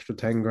get an extra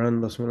 10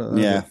 grand or something like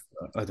that. Yeah,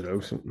 I don't know,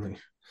 something like,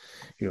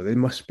 there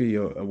must be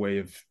a way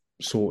of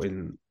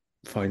sorting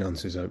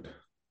finances out.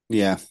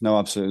 Yeah, no,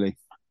 absolutely.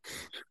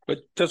 But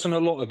doesn't a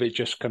lot of it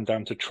just come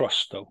down to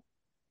trust, though,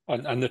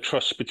 and the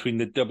trust between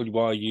the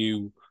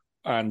WRU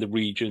and the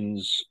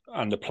regions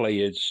and the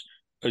players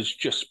has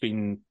just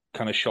been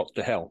kind of shot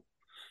to hell.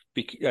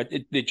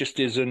 There just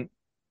isn't.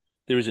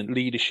 There isn't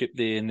leadership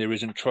there, and there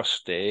isn't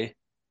trust there.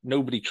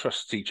 Nobody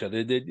trusts each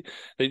other.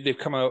 They've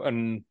come out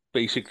and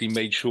basically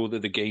made sure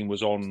that the game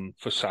was on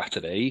for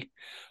Saturday,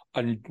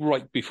 and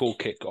right before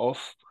kickoff,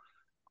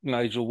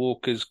 Nigel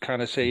Walker's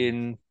kind of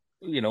saying,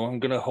 I'm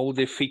going to hold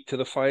their feet to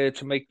the fire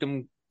to make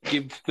them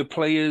give the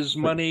players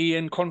money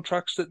and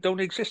contracts that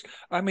don't exist.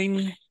 I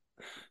mean,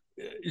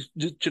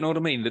 do you know what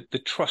I mean? The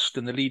trust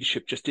and the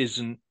leadership just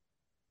isn't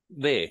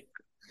there.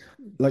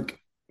 Like,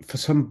 for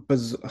some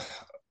bizarre,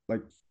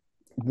 like,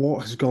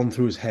 what has gone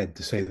through his head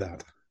to say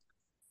that?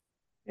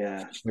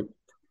 Yeah. Like,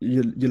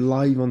 you're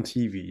live on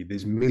TV.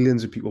 There's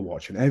millions of people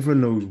watching.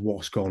 Everyone knows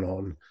what's going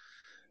on.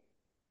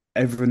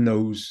 Everyone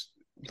knows,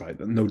 right?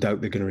 No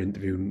doubt they're going to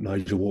interview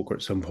Nigel Walker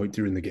at some point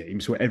during the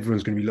game, so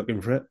everyone's going to be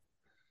looking for it.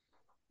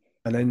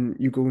 And then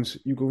you go and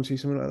see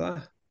something like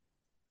that.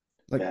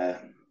 Like, yeah.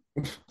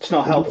 It's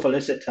not helpful,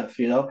 is it, Tuff,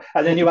 And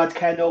then you had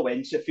Ken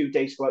Owens a few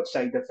days ago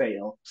outside the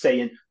Vale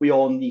saying we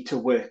all need to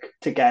work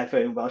together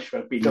in Welsh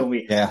rugby, don't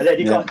we? Yeah, and then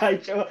you got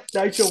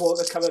Nigel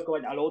Walker coming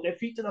going, I'll hold their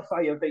feet to the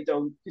fire if they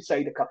don't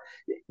decide to come.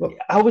 Well,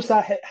 how was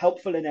that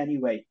helpful in any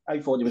way? I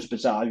thought it was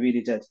bizarre. I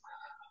really did.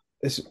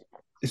 It's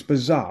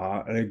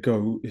bizarre, and it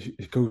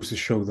goes to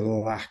show the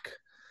lack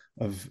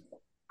of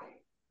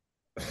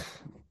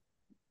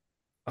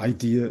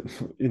idea,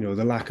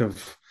 the lack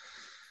of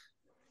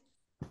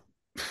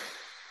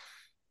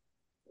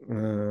I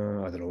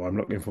don't know what I'm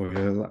looking for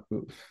here.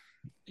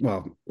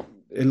 Well,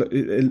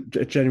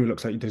 it genuinely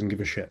looks like he doesn't give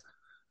a shit.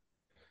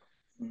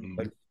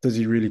 Like, does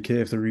he really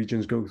care if the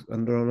regions go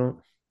under or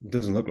not? It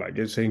doesn't look like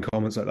it, saying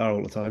comments like that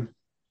all the time.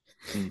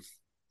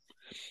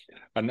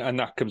 And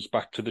that comes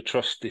back to the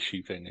trust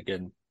issue thing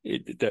again.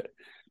 That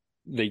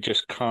they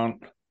just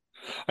can't.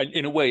 And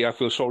in a way, I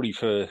feel sorry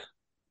for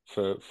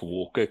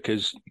Walker,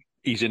 because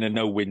he's in a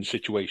no-win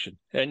situation.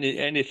 And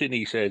anything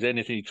he says,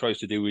 anything he tries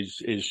to do is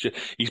just,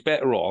 he's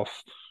better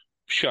off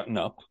shutting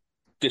up,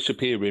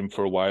 disappearing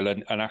for a while,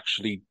 and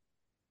actually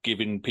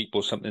giving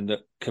people something that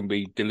can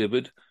be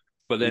delivered.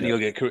 But then he'll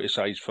get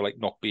criticised for like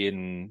not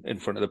being in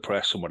front of the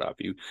press and what have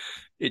you.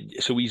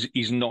 So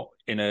he's not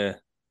in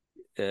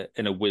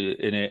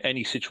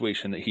any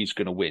situation that he's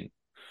going to win.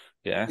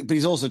 Yeah, but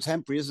he's also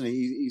temporary, isn't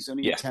he? He's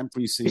only a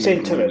temporary CEO. He's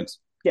interim.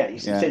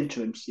 He's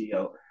interim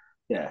CEO.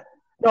 Yeah.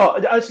 No,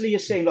 as Lee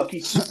is saying, look,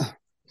 he's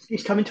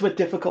come into a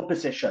difficult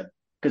position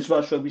because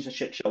Welsh rugby's a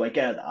shit show. I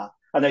get that,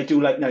 and I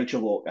do like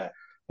Nigel Walker.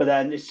 But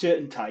then at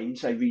certain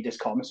times, I read his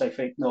comments, I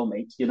think, no,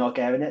 mate, you're not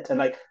getting it. And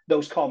like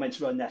those comments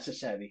were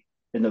unnecessary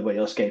in the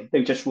Wales game.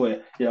 They just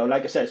were,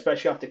 like I said,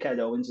 especially after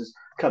Ken Owens has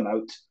come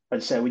out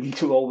and said we need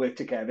to all work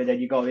together. Then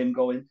you got him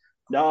going,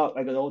 no,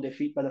 I got all their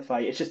feet by the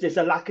fire. It's just there's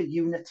a lack of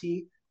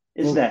unity,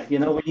 isn't there? We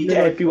need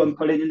everyone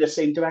pulling in the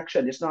same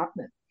direction. It's not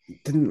happening.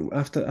 Didn't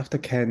after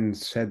Ken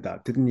said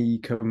that, didn't he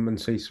come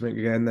and say something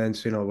again then,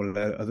 saying, "Oh, well,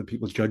 let other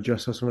people judge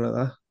us" or something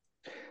like that?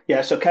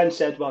 Yeah, so Ken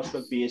said Welsh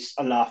rugby is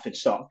a laughing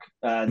stock,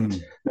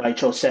 and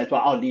Nigel said,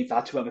 "Well, I'll leave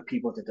that to other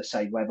people to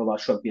decide whether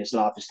Welsh rugby is a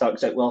laughing stock."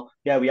 It's like, well,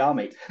 yeah, we are,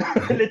 mate.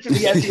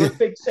 Literally everyone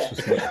thinks it.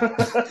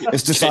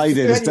 It's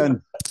decided. It's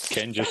done.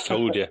 Ken just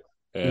told you.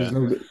 Yeah.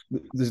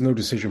 There's no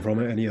decision from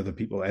it. Any other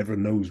people.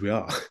 Everyone knows we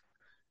are.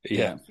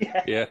 Yeah.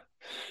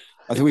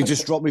 I think we've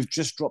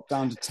just dropped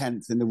down to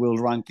 10th in the world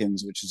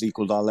rankings, which has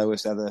equaled our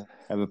lowest ever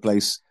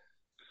place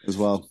as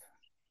well.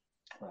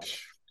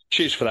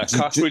 Cheers for that,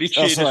 Cat. Really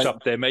cheered us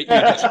up there, mate.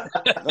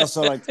 That's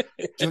all right.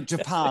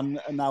 Japan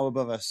are now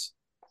above us.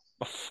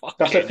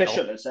 That's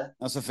official, is it?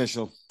 That's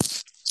official.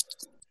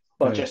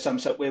 Well, just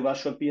sums up where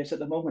Welsh rugby is at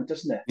the moment,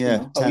 doesn't it?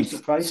 Yeah. Are we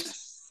surprised?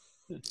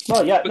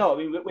 Well, yeah, no, I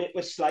mean,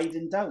 we're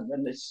sliding down,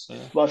 and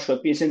Welsh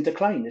rugby is in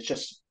decline. It's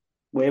just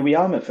where we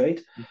are, I'm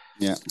afraid.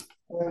 Yeah.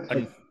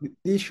 The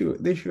issue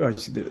I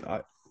see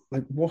that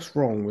like, what's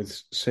wrong with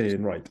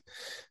saying, right,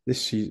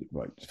 this season,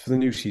 right, for the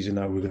new season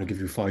now we're going to give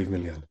you 5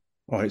 million.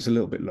 All right, it's a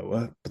little bit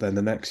lower, but then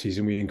the next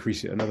season we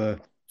increase it another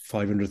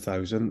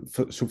 500,000.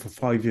 So for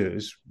 5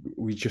 years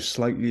we just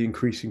slightly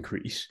increase,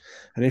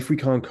 and if we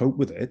can't cope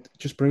with it,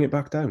 just bring it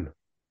back down.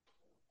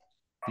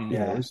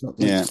 Yeah, it's not.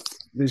 Like,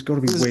 there's got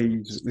to be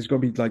ways. There's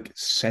got to be like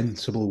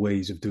sensible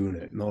ways of doing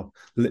it, not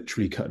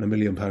literally cutting £1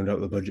 million out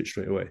of the budget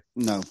straight away.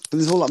 No, but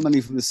there's all that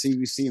money from the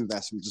CVC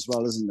investment as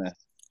well, isn't there?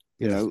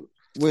 You know,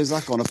 where's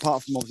that gone?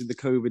 Apart from obviously the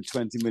COVID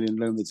 20 million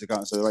loan that took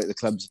out, so right, the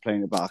clubs are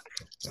paying it back.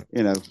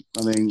 You know,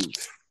 I mean,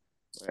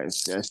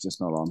 it's just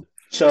not on.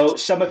 So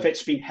some of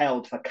it's been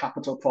held for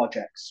capital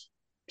projects.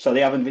 So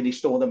they haven't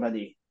released all the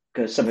money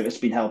because some of it's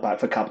been held back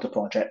for capital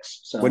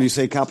projects. So when you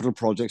say capital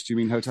projects, do you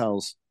mean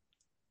hotels?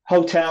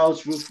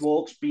 Hotels, roof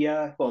walks,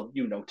 beer. Well,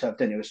 you know,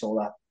 it's all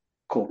that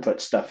corporate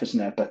stuff, isn't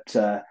it? But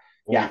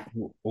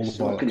all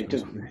so what can you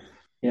do?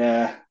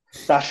 Yeah,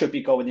 that should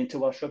be going into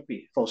Welsh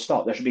rugby. Full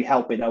stop. That should be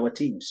helping our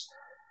teams.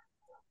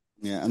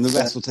 Yeah, and the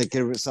rest will take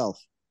care of itself.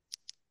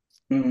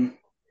 Mm-hmm.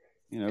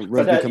 You know,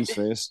 rugby comes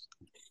first.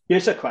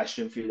 Here's a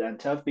question for you then,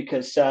 Tov,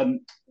 because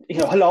you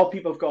know, a lot of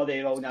people have got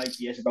their own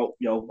ideas about,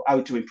 you know,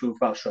 how to improve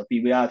Welsh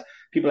rugby. We had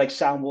people like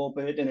Sam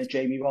Warburton and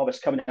Jamie Roberts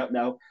coming out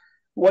now.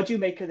 What do you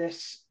make of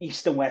this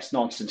east and west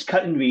nonsense?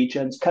 Cutting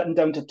regions, cutting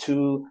down to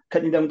 2,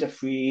 cutting down to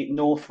 3,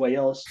 North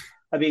Wales.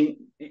 I mean,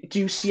 do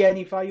you see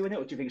any value in it,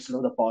 or do you think it's a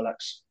load of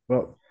bollocks?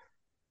 Well,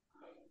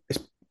 it's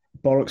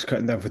bollocks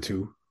cutting down for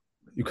 2.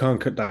 You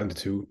can't cut down to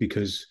 2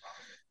 because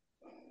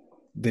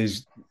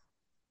there's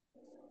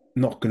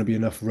not going to be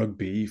enough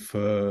rugby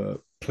for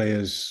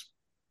players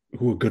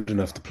who are good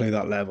enough to play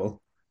that level.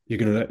 You're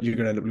gonna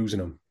end up losing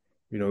them,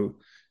 you know.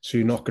 So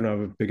you're not going to have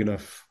a big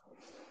enough.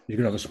 You're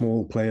going to have a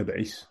small player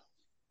base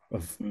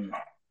of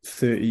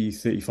 30,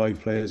 35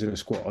 players in a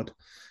squad.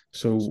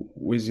 So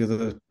where's the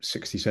other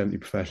 60, 70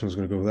 professionals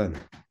going to go then?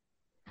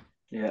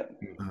 Yeah.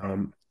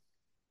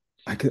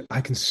 I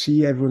can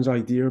see everyone's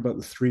idea about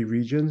the 3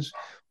 regions,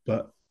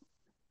 but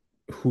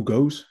who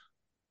goes?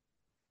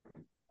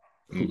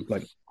 Who,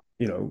 like,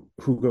 you know,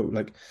 who go?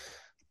 Like,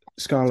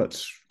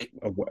 Scarlets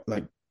are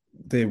like,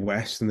 they're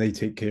west and they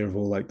take care of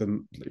all, like,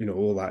 the, you know,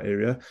 all that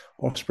area.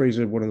 Ospreys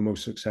are one of the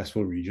most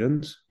successful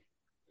regions.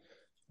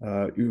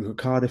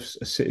 Cardiff's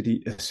a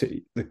city. It's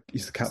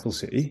the capital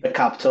city. The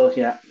capital,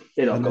 yeah.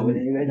 They don't go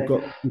anywhere.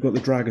 You've got the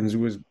Dragons, who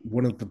was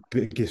one of the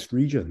biggest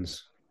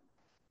regions.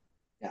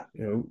 Yeah.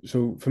 You know,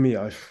 so for me,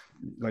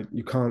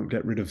 you can't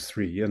get rid of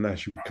 3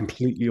 unless you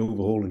completely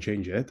overhaul and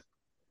change it.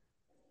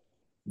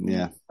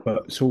 Yeah.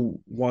 But so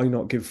why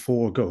not give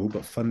 4 a go,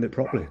 but fund it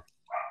properly?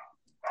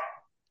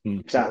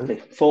 Exactly.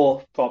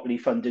 4 properly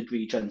funded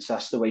regions.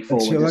 That's the way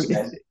forward,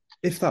 isn't it?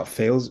 If that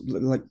fails,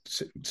 like,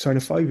 sign a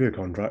 5-year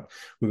contract.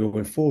 We're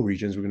going 4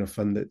 regions. We're going to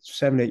fund it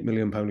 £7-8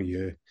 million a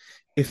year.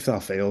 If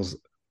that fails,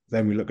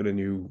 then we look at a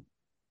new,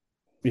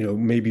 you know,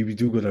 maybe we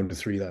do go down to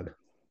 3 then.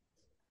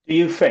 Do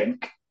you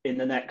think in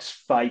the next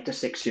 5 to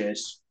 6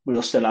 years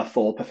we'll still have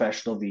 4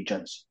 professional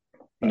regions,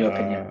 in your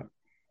opinion?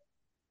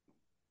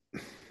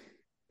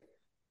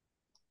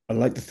 I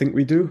like to think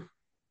we do,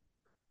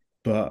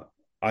 but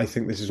I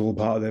think this is all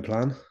part of their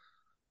plan.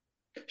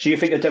 So you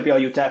think the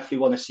WRU definitely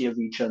want to see a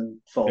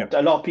region formed? Yeah.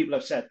 A lot of people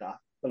have said that.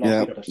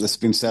 That's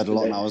been said a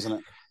lot now, isn't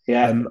it?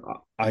 Yeah. And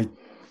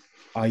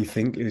I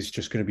think it's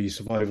just going to be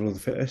survival of the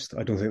fittest.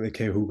 I don't think they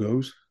care who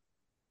goes.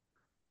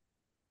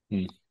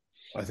 I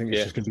think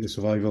it's just going to be the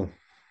survival.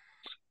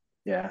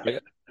 Yeah.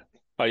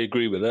 I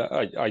agree with that.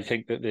 I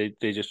think that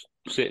they're just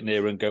sitting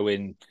there and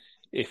going,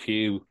 if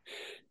you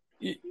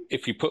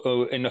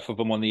put enough of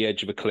them on the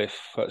edge of a cliff,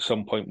 at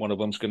some point one of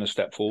them's going to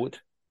step forward,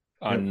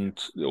 and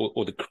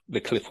or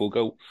the cliff will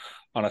go.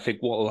 And I think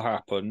what will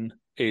happen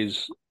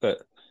is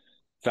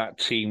that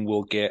team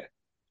will get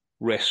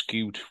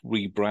rescued,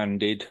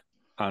 rebranded,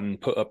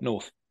 and put up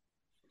north.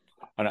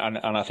 And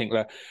I think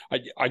that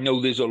I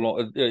know there's a lot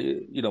of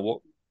you know,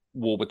 what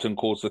Warburton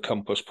calls the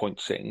compass point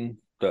thing,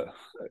 that,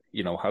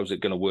 you know, how's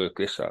it going to work,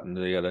 this, that, and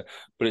the other.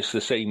 But it's the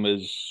same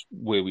as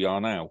where we are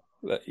now.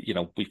 You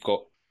know, we've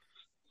got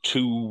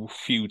too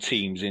few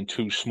teams in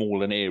too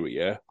small an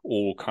area,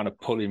 all kind of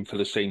pulling for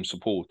the same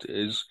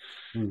supporters.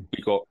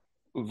 We've got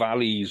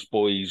Valley's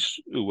boys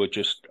who are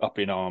just up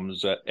in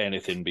arms at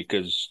anything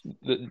because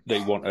they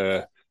want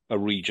a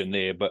region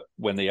there, but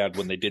when they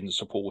didn't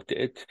support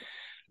it.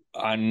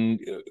 And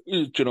do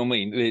you know what I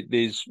mean?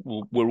 There's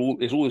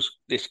always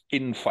this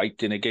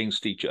infighting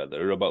against each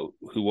other about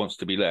who wants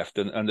to be left,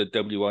 and the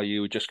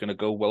WRU are just going to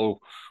go, well,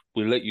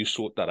 we'll let you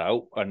sort that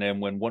out, and then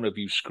when one of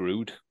you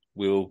screwed,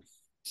 we'll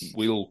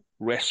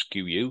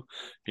rescue you,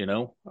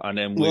 and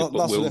then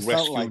we'll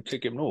rescue and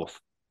take him north.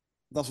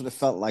 That's what it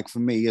felt like for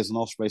me as an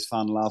Ospreys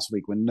fan last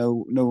week when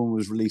no one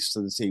was released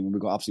to the team and we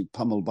got absolutely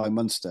pummeled by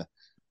Munster.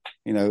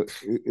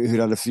 Who'd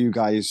had a few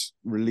guys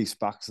released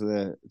back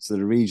to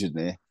the region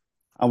there,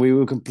 and we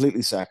were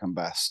completely second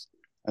best.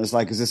 And it's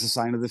like, is this a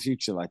sign of the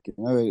future? Like,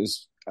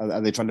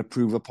 are they trying to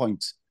prove a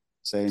point,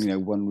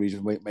 saying one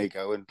region may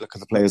go and look at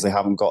the players they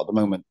haven't got at the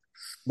moment?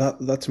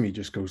 That to me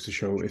just goes to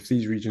show if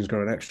these regions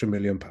got an extra £1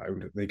 million,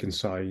 they can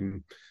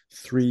sign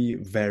 3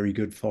 very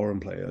good foreign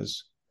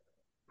players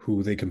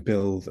who they can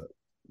build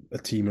a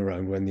team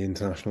around when the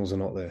internationals are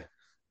not there.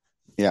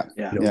 Yeah.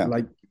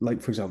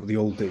 Like for example, the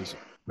old days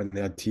when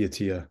they had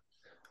Tia,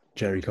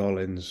 Jerry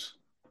Collins,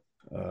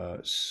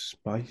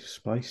 Spice.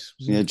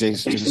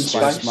 Jason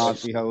Spice, Mark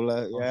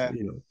Bihola,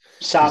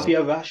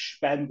 Savia Rush,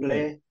 Ben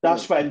Blair.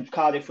 That's when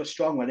Cardiff was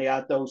strong, when they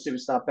had those. It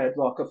was that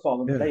bedrock of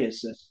foreign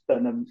players that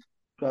done them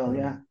well.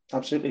 Yeah,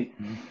 absolutely.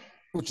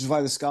 Which is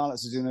why the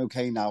Scarlets are doing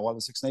okay now while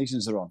the Six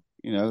Nations are on.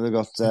 They've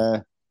got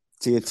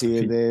Tia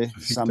there,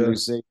 Sam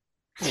Lucy.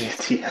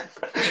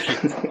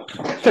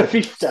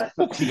 Fafita.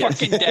 What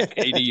fucking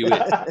decade are you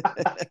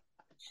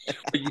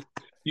in?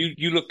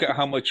 You look at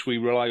how much we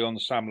rely on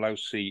Sam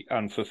Lousy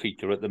and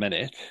Fafita at the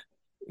minute.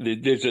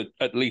 There's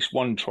at least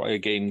one try a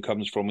game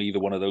comes from either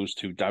one of those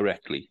two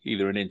directly,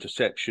 either an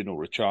interception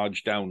or a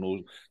charge down, or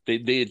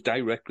they're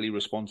directly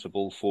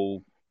responsible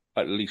for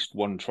at least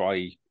one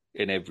try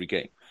in every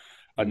game.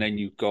 And then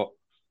you've got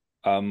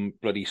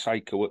bloody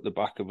Psycho at the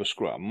back of a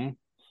scrum,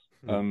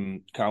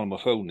 Cal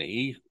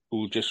Mahoney,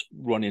 who'll just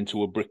run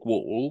into a brick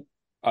wall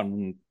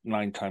and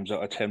 9 times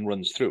out of 10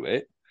 runs through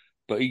it.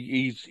 But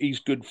he's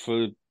good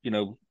for,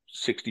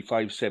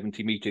 65,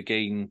 70 meter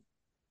gain,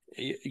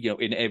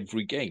 in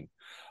every game.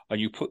 And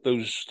you put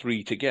those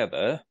 3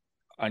 together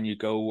and you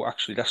go,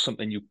 actually, that's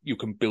something you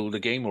can build a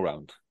game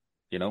around,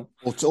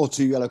 Or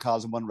 2 yellow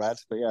cards and 1 red,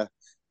 but yeah.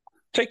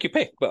 Take your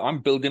pick, but I'm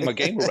building my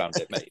game around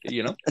it, mate,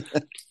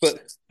 But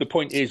the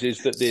point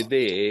is that they're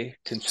there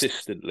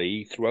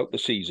consistently throughout the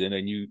season,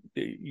 and you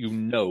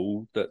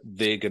know that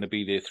they're going to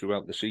be there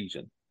throughout the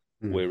season.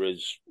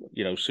 Whereas,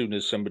 soon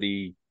as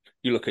somebody,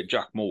 you look at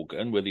Jack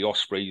Morgan, where the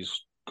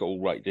Ospreys go,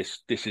 right, this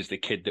is the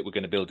kid that we're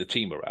going to build a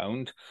team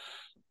around,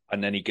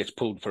 and then he gets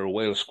pulled for a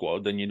Wales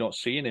squad, and you're not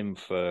seeing him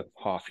for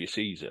half your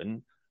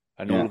season,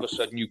 and all of a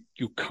sudden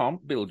you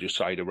can't build your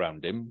side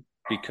around him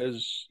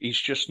because he's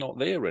just not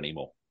there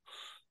anymore.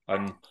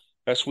 And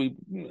as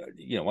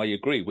I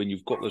agree, when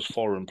you've got those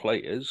foreign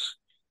players,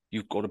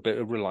 you've got a bit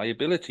of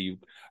reliability.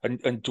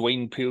 And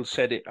Dwayne Peel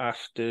said it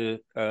after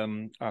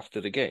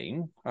the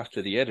game,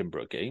 after the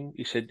Edinburgh game.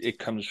 He said it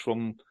comes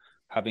from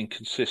having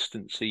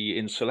consistency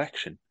in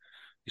selection.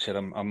 He said,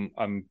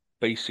 I'm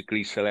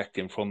basically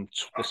selecting from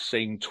the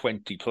same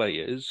 20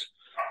 players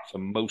for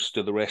most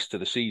of the rest of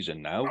the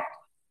season now,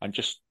 and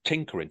just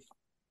tinkering,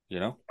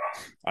 and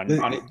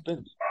it.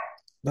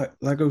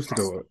 That goes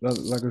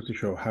to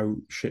show how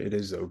shit it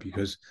is, though,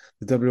 because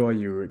the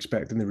WIU are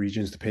expecting the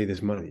regions to pay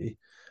this money,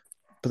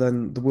 but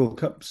then the World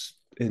Cup's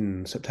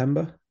in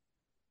September.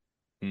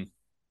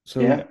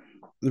 So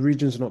the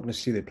regions are not going to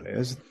see their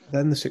players.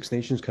 Then the Six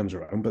Nations comes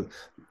around, but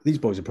these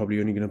boys are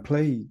probably only going to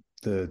play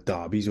the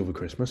derbies over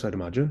Christmas, I'd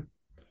imagine.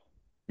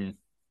 And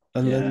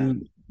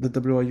then the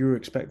WIU are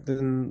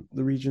expecting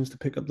the regions to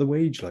pick up the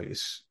wage. Like,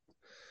 it's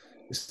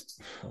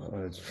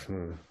I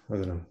don't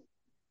know.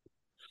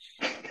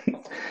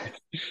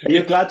 Are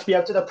you glad to be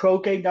out of the pro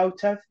game now,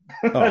 Tev?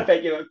 I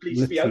bet you're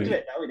pleased to be out of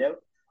it now,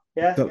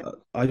 Yeah.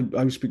 I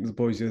was speaking to the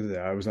boys the other day.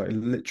 I was like,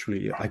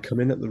 literally, I come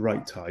in at the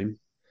right time,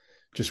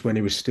 just when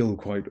it was still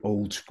quite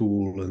old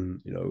school,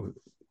 and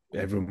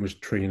everyone was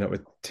training up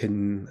with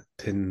tin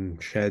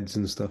sheds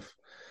and stuff.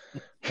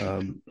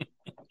 And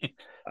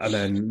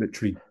then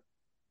literally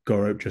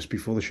got out just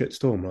before the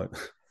shitstorm, like.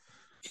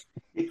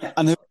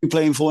 And who are you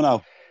playing for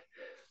now?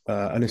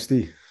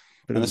 NSD.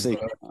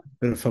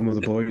 Bit of fun with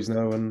the boys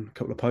now, and a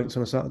couple of pints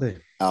on a Saturday.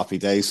 Happy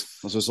days.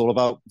 That's what it's all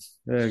about.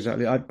 Yeah,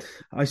 exactly.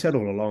 I said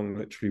all along,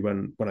 literally,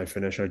 when I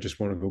finish, I just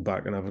want to go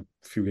back and have a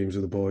few games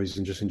with the boys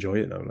and just enjoy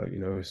it now. Like,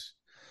 it's.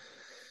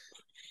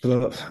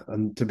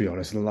 And to be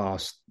honest,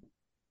 as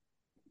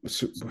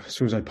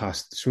soon as I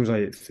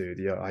hit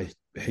 30, I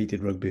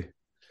hated rugby.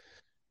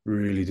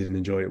 Really didn't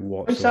enjoy it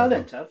whatsoever.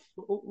 What's that, Tev?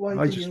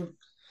 Why did you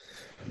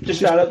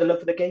just fell out the love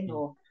for the game,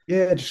 or?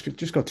 Yeah,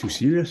 just got too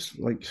serious.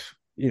 Like,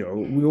 we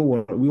all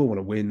want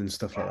to win and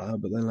stuff like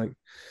that, but then, like,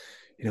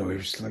 it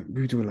was like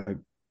we were doing like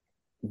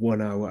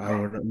 1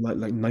 hour and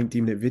like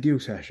 90-minute video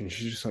sessions.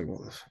 She's just like,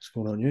 what the fuck's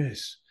going on here?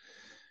 It's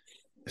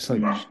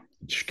like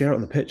just get out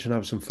on the pitch and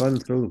have some fun,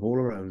 throw the ball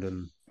around,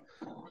 and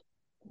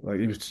like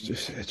it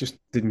just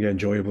didn't get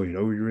enjoyable.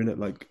 You're in it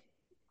like,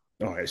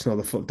 it's not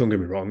the full. Don't get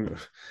me wrong,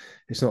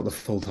 it's not the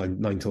full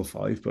time 9 till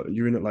 5, but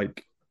you're in it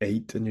like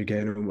 8 and you're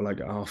getting home at like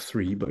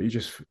 3:30. But you're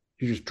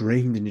just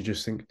drained, and you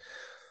just think,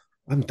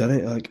 I haven't done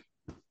it. Like,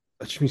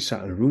 I just been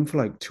sat in a room for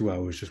like 2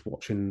 hours just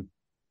watching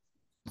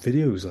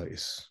videos. Like,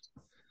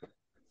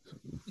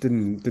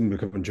 didn't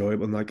become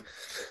enjoyable. And like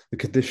the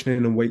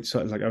conditioning and weight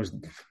side, like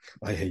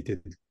I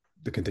hated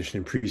the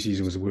conditioning.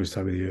 Pre-season was the worst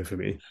time of the year for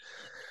me.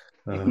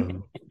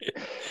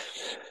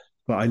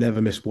 But I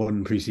never missed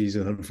one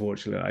pre-season.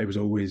 Unfortunately, I was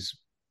always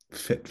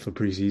fit for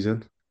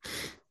pre-season.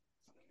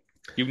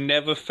 You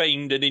never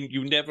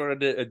you never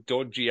had a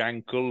dodgy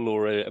ankle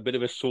or a bit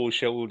of a sore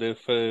shoulder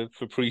for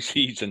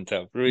pre-season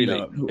stuff, really?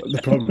 No,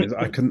 the problem is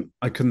I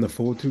couldn't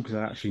afford to because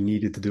I actually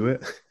needed to do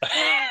it.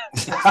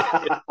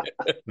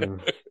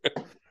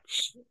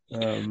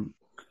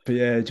 But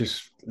yeah,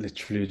 just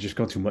literally just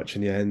got too much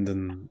in the end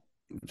and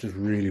just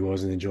really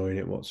wasn't enjoying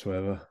it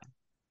whatsoever.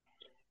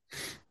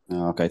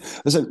 Okay.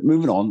 Listen,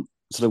 moving on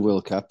to the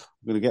World Cup.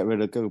 We're going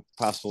to go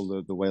past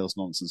all the Wales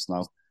nonsense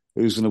now.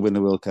 Who's going to win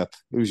the World Cup?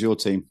 Who's your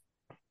team?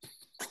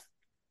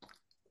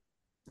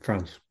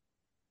 France.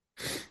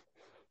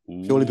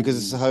 Purely because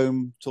it's a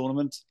home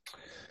tournament?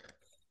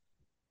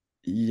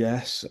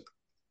 Yes.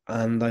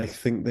 And I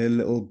think their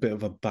little bit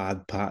of a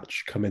bad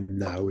patch coming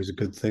now is a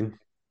good thing.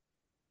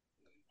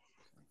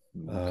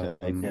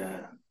 Okay.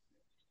 Yeah.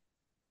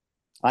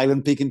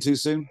 Ireland peaking too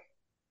soon?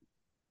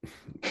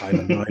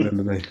 Ireland,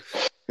 and they.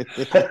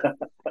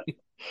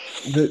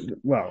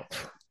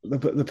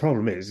 The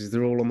problem is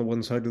they're all on the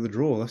one side of the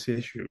draw. That's the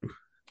issue.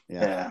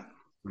 Yeah.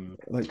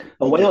 Like,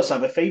 and Wales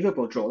have a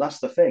favourable draw. That's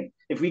the thing.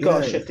 If we got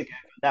our shit together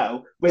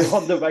now, we're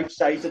on the right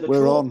side of the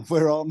draw.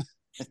 We're on.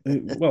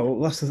 Well,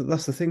 that's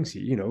the thing. See,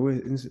 you know,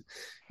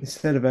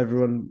 instead of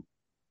everyone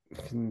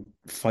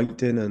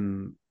fighting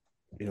and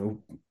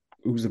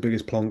who's the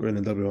biggest plonker in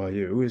the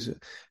WRU, is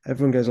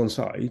everyone goes on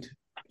side,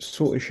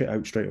 sort of shit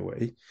out straight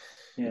away.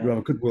 Yeah. You have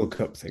a good World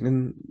Cup thing,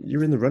 and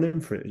you're in the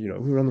running for it. You know,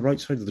 we're on the right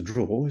side of the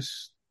draw,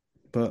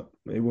 but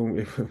it won't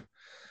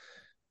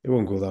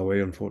go that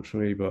way,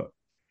 unfortunately. But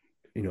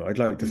I'd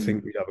like to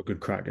think we'd have a good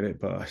crack at it,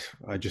 but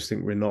I just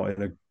think we're not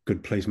in a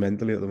good place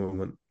mentally at the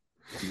moment.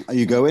 Are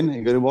you going? Are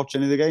you going to watch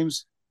any of the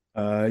games?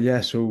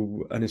 Yeah.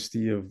 So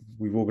Anestia,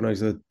 we've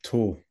organised a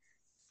tour.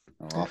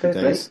 Happy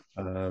days.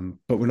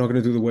 But we're not going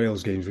to do the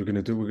Wales games. We're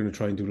going to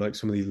try and do like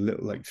some of these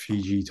little like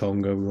Fiji,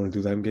 Tonga. We want to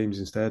do them games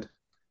instead.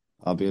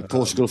 I'll be at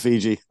Portugal,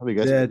 Fiji. That'll be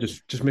good. Yeah,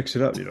 just mix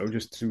it up,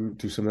 just to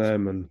do some of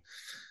them.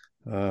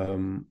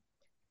 And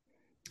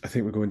I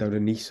think we're going down to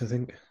Nice, I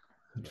think.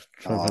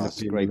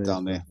 It's great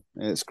down there.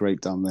 It's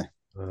great down there.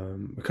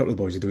 A couple of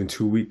the boys are doing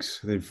 2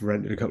 weeks. They've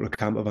rented a couple of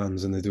camper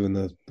vans and they're doing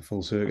the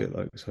full circuit,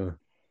 like so.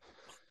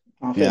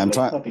 Yeah, I'm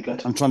trying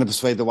to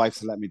persuade the wife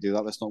to let me do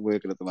that. That's not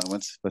working at the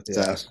moment. But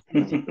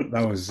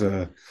that was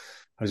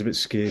I was a bit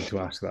scared to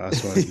ask that,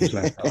 so I just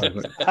left that. I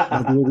was like,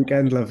 I'll do a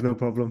weekend, love, no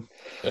problem.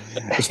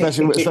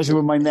 Especially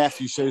when my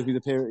nephew shows me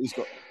the period. He's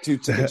got 2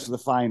 tickets for the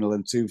final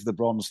and 2 for the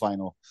bronze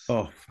final.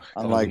 Oh,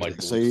 I'm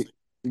like, so you're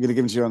going to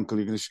give them to your uncle?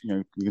 You're going to,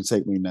 you can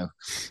take me now.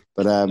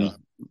 But that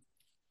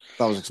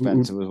was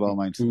expensive as well,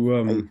 mind.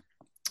 Who'd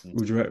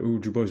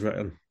you boys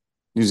reckon?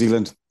 New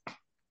Zealand.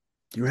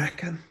 You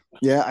reckon?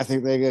 Yeah, I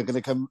think they're going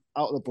to come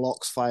out of the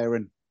blocks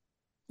firing.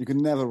 You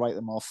can never write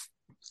them off.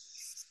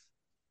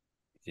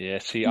 Yeah,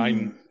 see,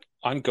 I'm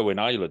going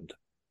Ireland.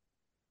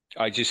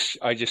 I just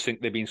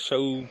think they've been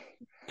so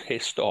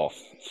pissed off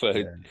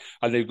and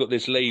they've got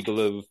this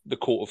label of the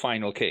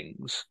quarterfinal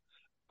kings,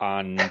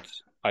 and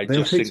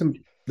they'll take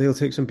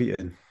some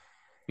beating.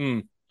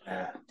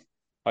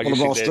 What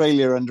about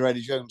Australia under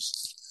Eddie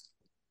Jones?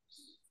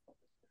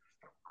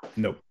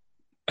 No.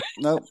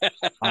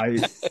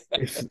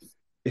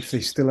 If they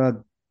still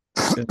had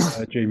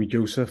Jamie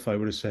Joseph, I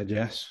would have said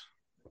yes,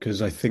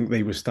 because I think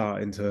they were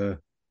starting to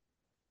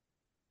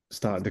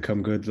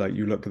come good. Like,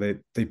 you look, they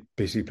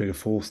basically played a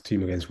 4th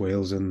team against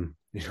Wales, and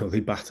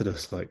they battered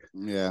us. Like,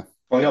 yeah.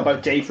 Well,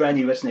 about Dave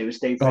Rennie, wasn't it? It was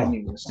Dave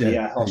Rennie.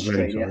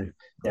 Australia.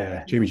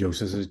 Yeah, Jamie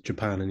Joseph is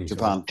Japan, and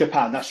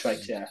Japan. That's right.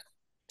 Yeah.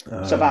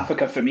 South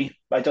Africa for me.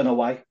 I don't know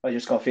why. I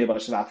just got a feel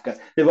about South Africa.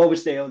 They're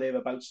always there or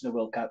thereabouts in the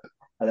World Cup,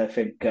 and I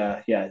think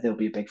they'll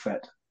be a big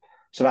threat.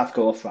 South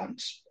Africa or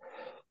France.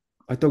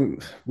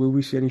 Will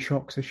we see any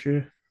shocks this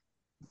year?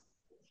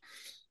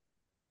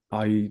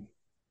 I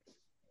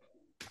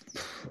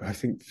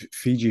think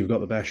Fiji have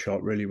got the best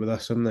shot, really, with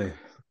us, haven't they?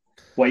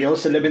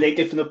 Wales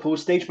eliminated from the pool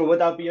stage, but would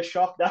that be a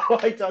shock now?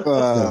 I don't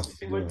know.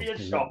 It would be a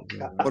shock.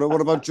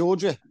 What about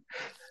Georgia?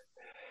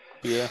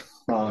 Yeah.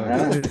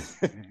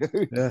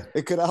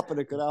 It could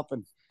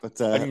happen. But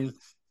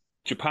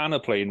Japan are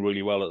playing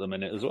really well at the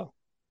minute as well.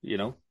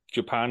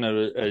 Japan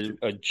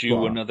are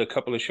due another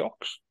couple of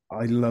shocks.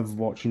 I love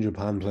watching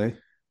Japan play.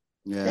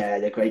 Yeah,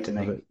 they're great,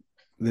 aren't they?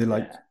 They're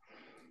like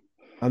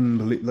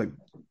unbelievable. Like,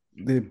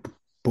 their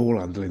ball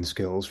handling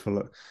skills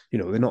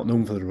they're not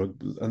known for the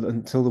rugby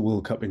until the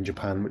World Cup in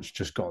Japan, which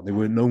just got. They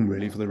weren't known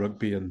really for the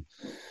rugby, and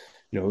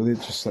they're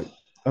just like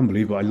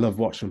unbelievable. I love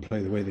watching them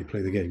play the way they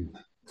play the game.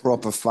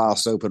 Proper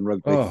fast, open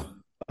rugby. Oh,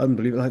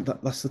 unbelievable! Like,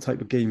 that's the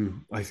type of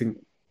game I think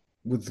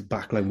with the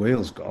backline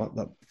Wales got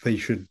that they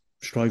should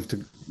strive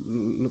to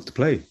look to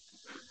play.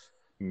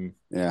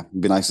 Yeah,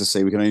 it'd be nice to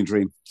say. We can only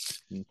dream.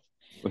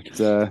 But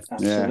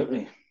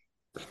absolutely.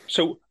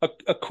 So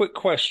a quick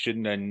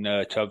question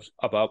then, Tubbs,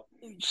 about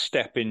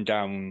stepping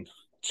down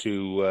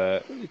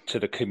to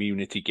the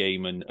community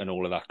game and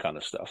all of that kind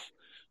of stuff.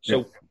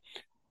 So,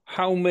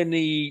 how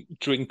many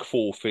drink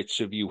forfeits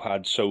have you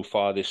had so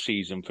far this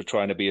season for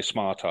trying to be a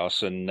smart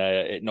ass and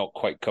it not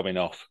quite coming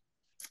off?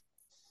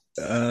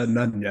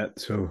 None yet.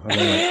 So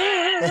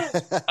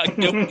I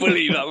don't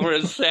believe that for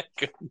a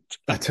second.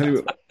 I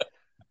tell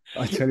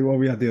you what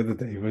we had the other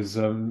day was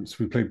so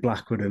we played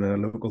Blackwood in a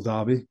local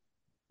derby,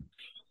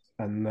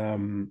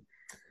 and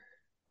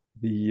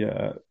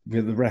the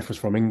ref was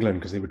from England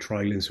because they were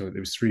trialing. So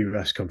there was 3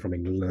 refs come from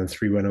England, and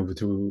 3 went over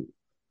to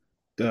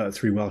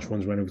 3 Welsh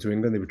ones went over to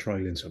England. They were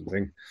trialing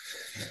something.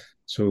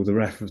 So the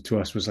ref to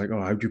us was like,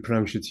 "Oh, how do you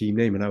pronounce your team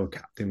name?" And our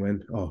captain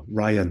went, "Oh,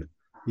 Ryan."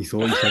 He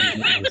thought he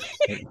said,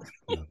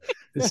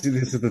 "This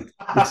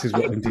is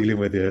what I'm dealing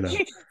with here now."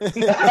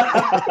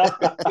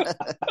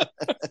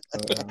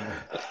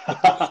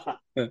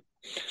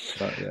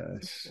 But yeah,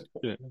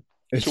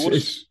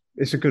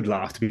 it's a good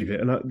laugh to be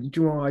fair. And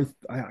do you know,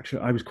 I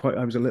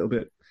was a little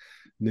bit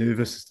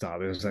nervous to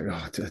start. I was like,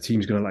 "Oh, a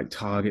team's going to like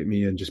target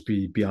me and just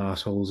be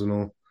assholes and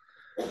all."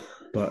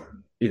 But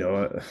you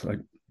know,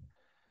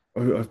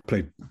 I've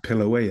played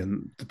Pill away,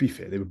 and to be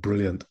fair, they were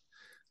brilliant.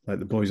 Like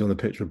the boys on the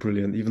pitch were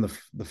brilliant. Even the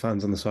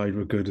fans on the side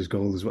were good as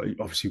gold as well.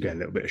 Obviously, you get a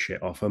little bit of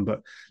shit off them,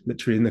 but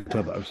literally in the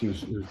clubhouse, it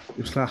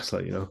was class.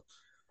 Like, you know,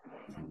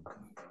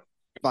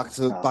 back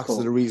to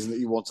the reason that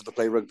you wanted to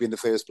play rugby in the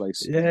first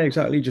place. Yeah,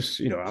 exactly. Just,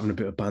 you know, having a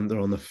bit of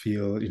banter on the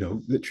field. You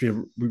know,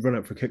 literally, we run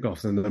out for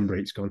kickoff, and the number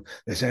 8's gone,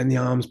 "Let's end the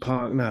arms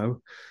park now."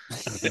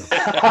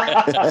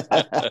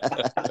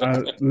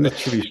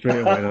 Literally straight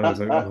away, I was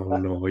like, "Oh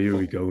no, here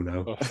we go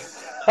now."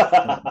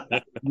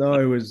 No,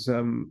 it was.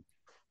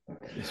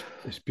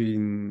 It's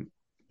been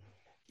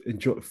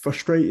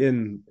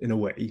frustrating in a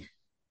way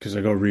because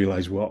I got to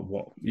realize what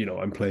you know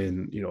I'm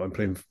playing. You know,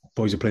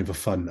 boys are playing for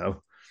fun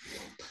now.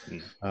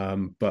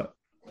 But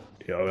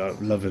you know,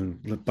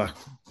 loving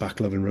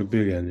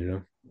rugby again. You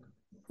know.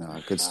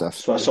 Good stuff.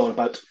 That's what it's all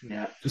about.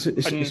 Yeah,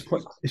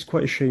 it's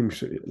quite a shame.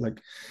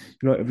 Like,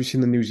 you know, have you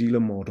seen the New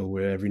Zealand model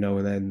where every now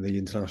and then the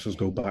internationals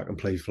go back and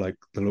play for like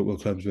the local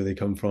clubs where they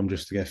come from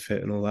just to get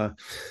fit and all that?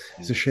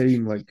 It's a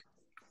shame. Like,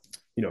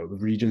 you know, the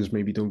regions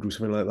maybe don't do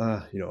something like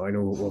that. You know, I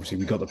know obviously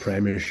we got the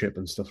Premiership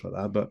and stuff like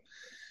that, but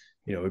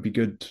you know, it'd be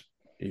good.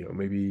 You know,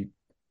 maybe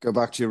go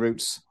back to your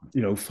roots.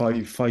 You know,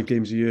 five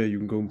games a year, you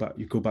can go back.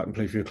 You go back and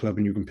play for your club,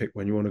 and you can pick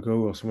when you want to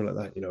go or something like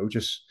that. You know,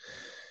 just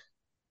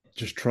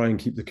try and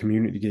keep the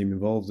community game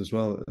involved as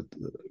well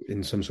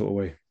in some sort of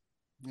way.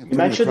 Yeah, you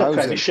mentioned the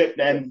Premiership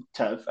then,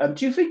 Tav.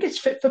 Do you think it's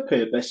fit for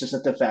purpose as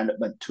a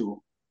development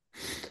tool?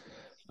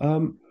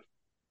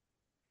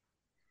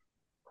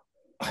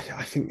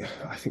 I think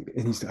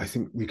it needs to, I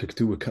think we could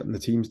do with cutting the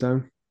teams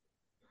down.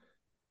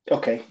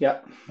 Okay, yeah.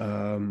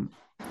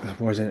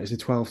 What is it? Is it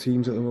 12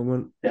 teams at the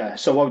moment? Yeah.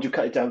 So what would you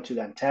cut it down to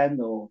then?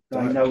 10 or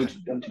 9? How would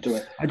you do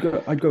it?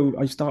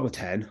 I'd start with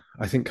 10.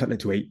 I think cutting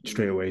it to 8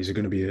 straight away is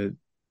going to be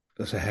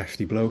that's a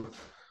hefty blow.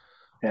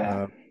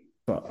 Yeah.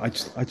 But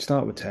I'd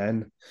start with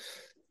 10,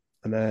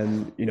 and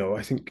then, you know,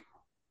 I think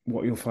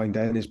what you'll find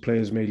then is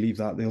players may leave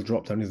that, they'll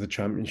drop down to the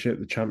Championship.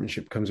 The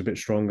Championship comes a bit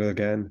stronger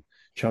again.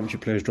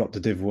 Championship players drop to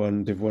Div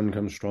 1. Div 1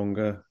 comes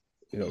stronger.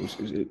 You know,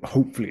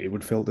 hopefully it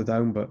would filter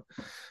down, but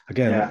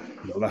again,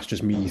 you know, that's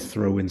just me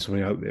throwing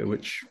something out there,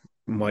 which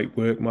might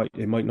work,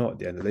 it might not at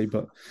the end of the day.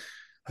 But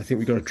I think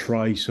we've got to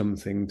try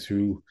something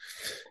to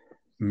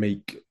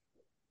make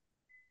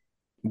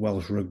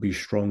Welsh rugby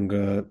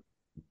stronger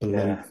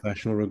below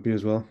professional rugby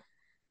as well.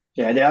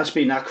 Yeah, there has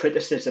been that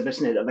criticism,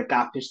 isn't it, that the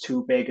gap is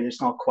too big and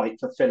it's not quite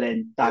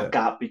fulfilling that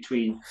gap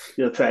between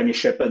the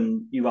Premiership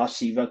and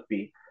URC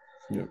rugby.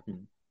 Yeah.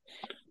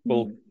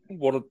 Well,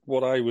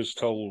 what I was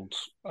told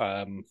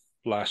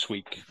last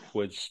week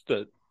was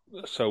that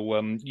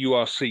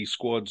URC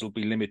squads will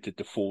be limited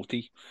to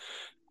 40,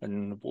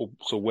 and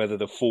so whether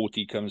the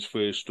 40 comes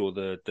first or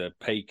the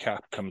pay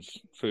cap comes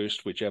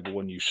first, whichever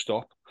one you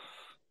stop,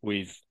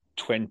 with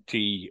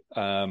 20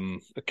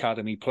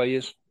 academy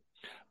players,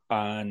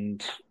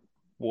 and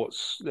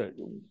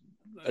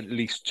at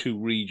least 2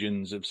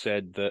 regions have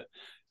said that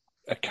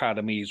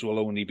academies will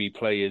only be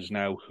players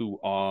now who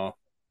are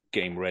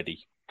game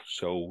ready.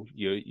 So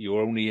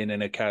you're only in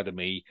an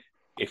academy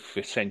if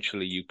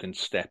essentially you can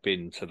step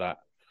into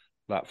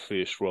that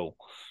first role.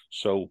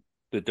 So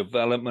the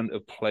development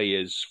of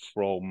players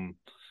from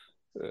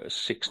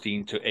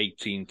 16 to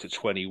 18 to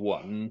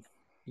 21,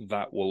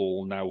 that will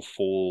all now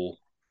fall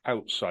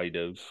outside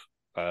of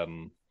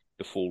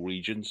the 4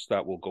 regions.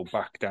 That will go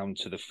back down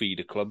to the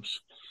feeder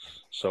clubs.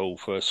 So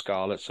for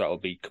Scarlets, that'll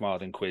be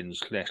Carmarthen Quins,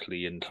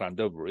 Llanelli and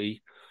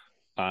Llandovery.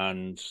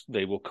 And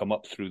they will come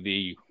up through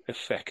the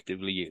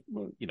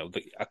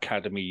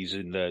academies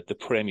in the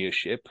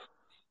Premiership.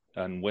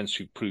 And once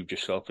you've proved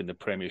yourself in the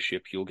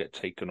Premiership, you'll get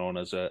taken on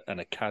as an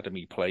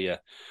academy player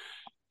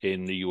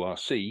in the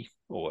URC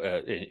or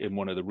in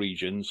one of the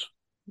regions.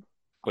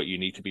 But you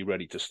need to be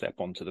ready to step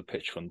onto the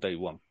pitch from day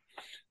one.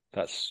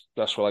 That's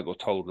what I got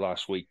told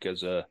last week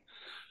as the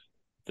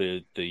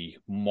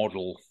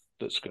model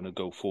that's going to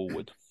go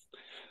forward.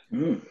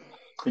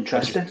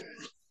 Interesting.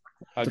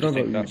 How do you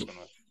think that's going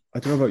to? I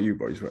don't know about you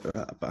boys,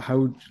 but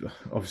how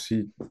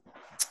obviously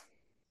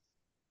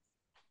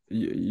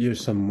your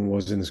son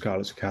was in the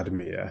Scarlets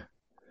Academy, yeah.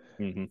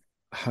 Mm-hmm.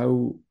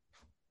 How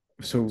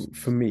so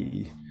for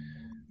me,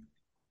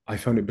 I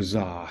found it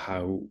bizarre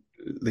how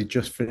they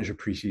just finish a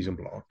preseason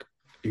block.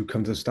 You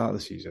come to the start of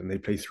the season, they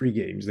play 3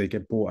 games, they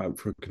get bought out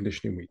for a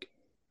conditioning week.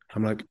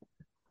 I'm like,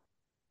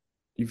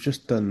 you've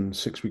just done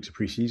 6 weeks of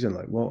preseason.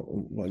 Like, what?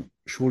 Like,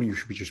 surely you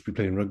should just be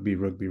playing rugby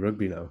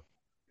now.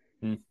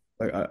 Mm.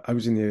 Like, I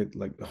was in there.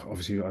 Like,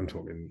 obviously, I'm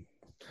talking.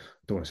 I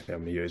don't want to say how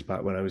many years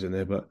back when I was in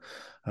there, but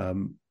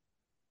um,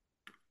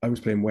 I was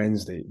playing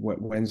Wednesday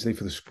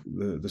for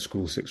the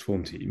school sixth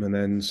form team, and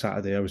then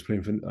Saturday I was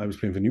playing for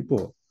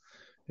Newport.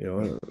 You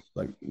know,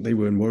 like they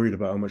weren't worried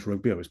about how much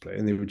rugby I was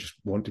playing; they were just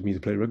wanted me to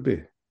play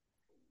rugby.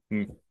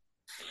 Mm.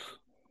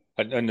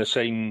 And the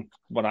same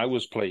when I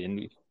was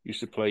playing, used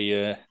to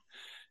play.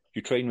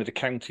 You train with the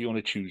county on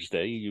a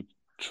Tuesday, you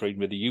train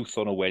with the youth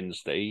on a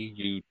Wednesday,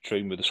 you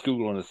train with the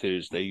school on a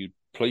Thursday, you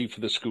play for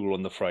the school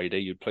on the Friday,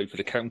 you play for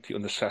the county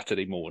on the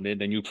Saturday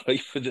morning, and you play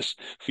for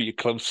your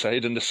club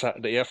side on the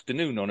Saturday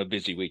afternoon on a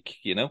busy week,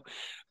 you know?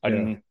 Yeah,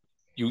 And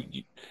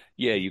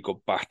yeah, you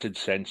got battered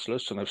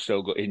senseless, and I've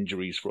still got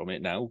injuries from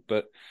it now,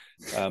 but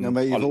No,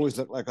 mate, you've always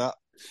looked like that.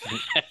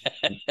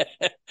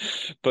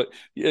 but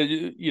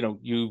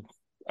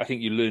I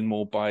think you learn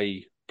more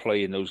by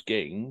playing those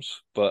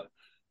games, but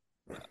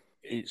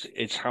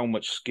it's how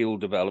much skill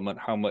development,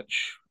 how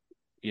much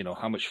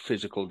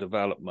physical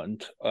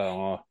development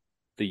are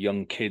the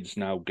young kids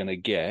now going to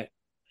get.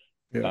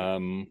 yeah.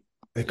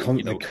 They're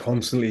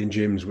constantly in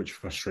gyms, which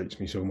frustrates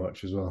me so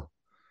much as well.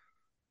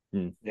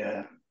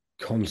 Yeah.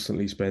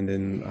 Constantly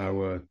spending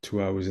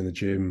 2 hours in the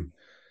gym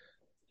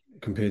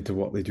compared to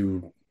what they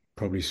do,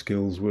 probably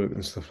skills work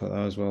and stuff like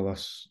that as well.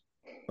 That's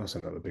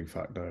another big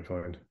factor I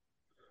find.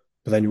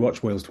 But then you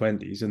watch Wales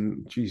 20s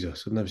and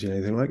Jesus, I've never seen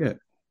anything like it.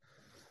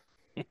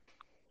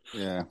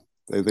 Yeah,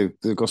 they've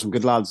got some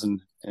good lads in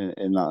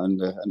that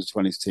under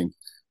 20s team,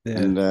 Yeah.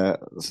 and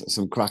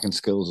some cracking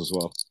skills as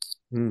well.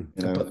 You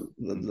know, But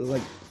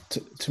like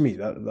to me,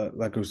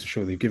 that goes to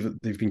show they've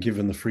been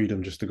given the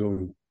freedom just to go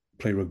and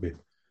play rugby.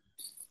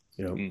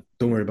 You know,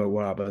 don't worry about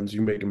what happens.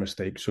 You make a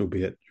mistake, so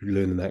be it. You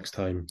learn the next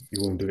time.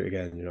 You won't do it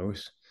again. You know,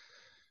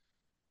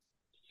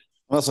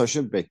 that's how it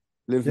should be.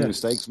 Learn from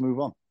mistakes, move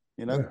on.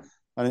 You know,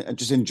 and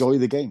just enjoy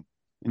the game.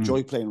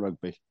 Enjoy playing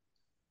rugby.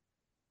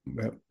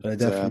 Yeah,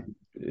 definitely.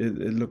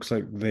 It looks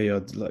like they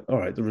are like, all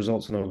right, the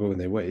results are not going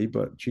their way,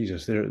 but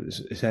Jesus,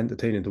 it's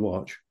entertaining to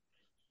watch.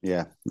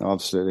 Yeah, no,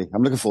 absolutely.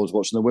 I'm looking forward to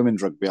watching the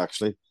women's rugby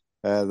actually,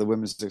 the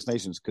women's Six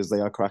Nations, because they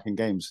are cracking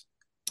games.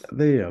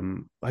 They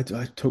I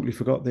totally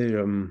forgot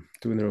they're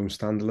doing their own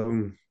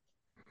standalone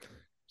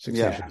Six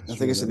Nations. I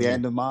think it's at the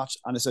end of March,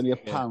 and it's only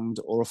 £1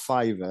 or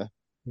 £5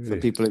 for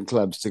people in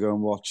clubs to go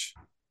and watch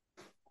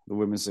the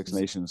women's Six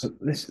Nations.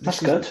 That's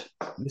good.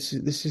 This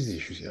is the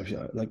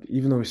issue. Like,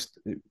 even though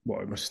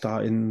it must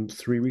start in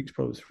 3 weeks,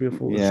 probably 3 or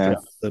 4. Yeah,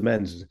 the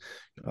men's.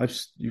 I've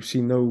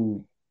seen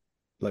no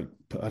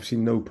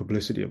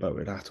publicity about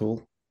it at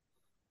all.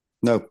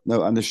 No,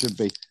 and there should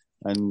be,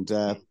 and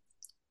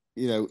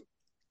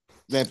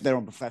they're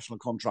on professional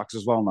contracts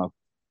as well now.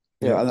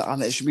 Yeah,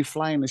 and it should be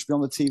flying. It should be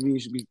on the TV.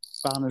 It should be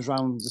banners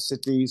around the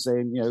city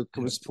saying,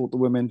 come and support the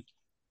women.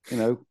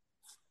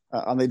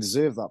 And they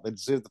deserve that. They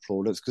deserve the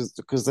plaudits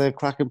because they're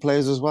cracking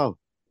players as well.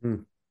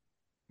 And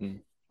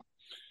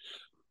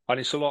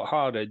it's a lot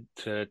harder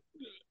to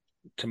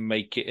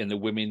make it in the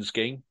women's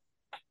game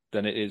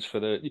than it is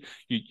for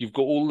you've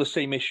got all the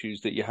same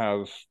issues that you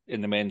have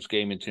in the men's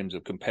game in terms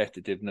of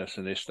competitiveness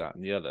and this, that,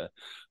 and the other.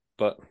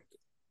 But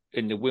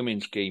in the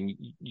women's game,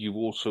 you've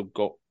also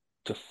got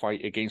to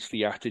fight against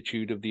the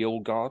attitude of the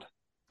old guard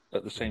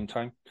at the same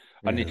time.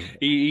 And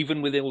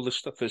even with all the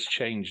stuff that's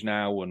changed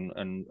now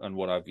and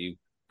what have you,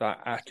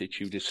 that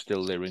attitude is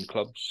still there in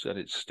clubs, and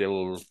it's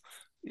still,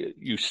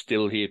 you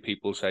still hear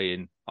people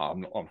saying,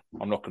 I'm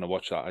not going to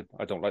watch that.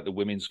 I don't like the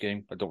women's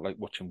game. I don't like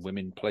watching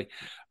women play.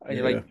 And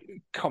you're like,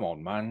 come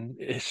on, man.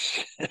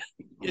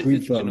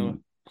 We've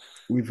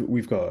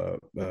got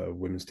a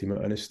women's team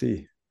at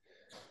NSD,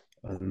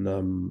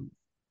 and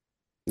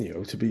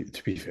to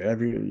be fair,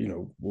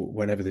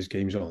 whenever there's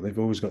games on, they've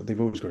always got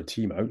a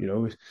team out.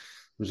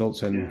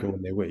 Results end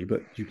going their way,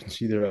 but you can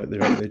see they're out there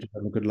just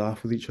having a good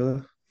laugh with each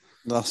other.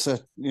 That's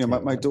it.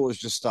 My daughter's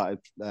just started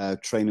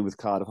training with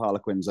Cardiff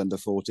Harlequins under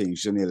 14.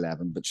 She's only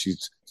 11, but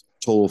she's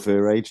tall for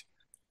her age.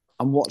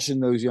 I'm watching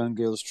those young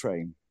girls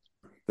train.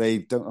 They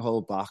don't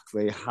hold back.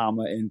 They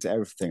hammer into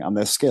everything, and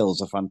their skills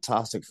are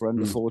fantastic for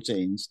under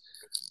 14s.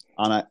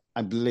 And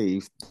I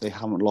believe they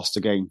haven't lost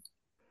a game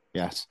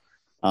yet.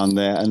 And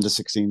their under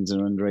 16s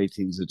and under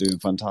 18s are doing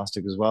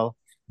fantastic as well.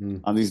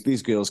 And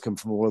these girls come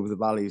from all over the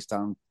valleys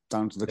down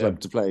to the club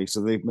to play. So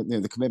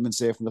the commitment's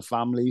there from the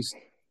families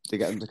to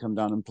get them to come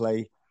down and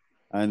play.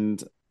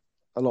 And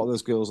a lot of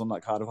those girls on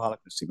that Cardiff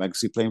Harlequins team, I can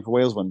see playing for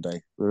Wales one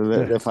day.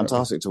 They're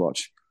fantastic to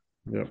watch.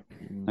 Yeah.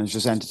 And it's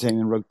just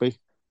entertaining rugby.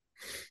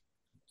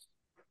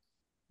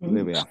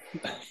 There we are.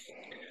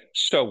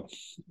 So,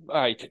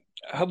 right,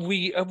 have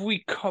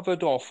we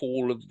covered off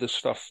all of the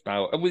stuff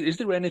now? Is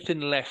there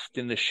anything left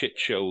in the shit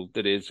show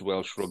that is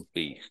Welsh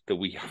rugby that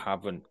we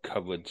haven't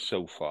covered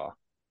so far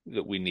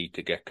that we need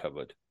to get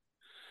covered?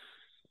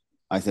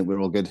 I think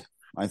we're all good.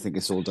 I think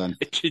it's all done.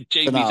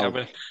 Jamie's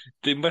having.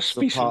 There must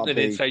be something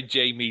B. inside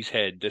Jamie's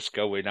head that's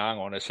going. Hang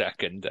on a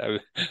second.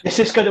 This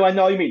is going to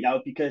annoy me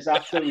now because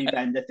after we've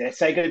ended this,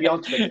 I'm going to be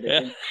on Twitter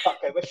thinking, "Fuck,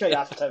 I wish I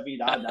asked Tovey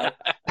that now."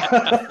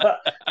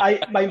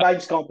 My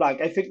mind's gone blank.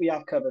 I think we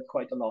have covered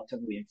quite a lot,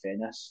 haven't we? In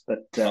fairness,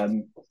 but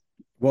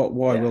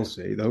what I will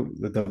say though,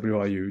 the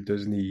WRU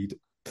does need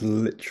to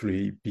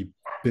literally be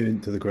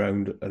burnt to the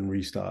ground and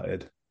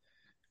restarted.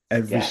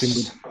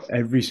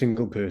 Every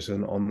single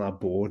person on that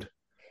board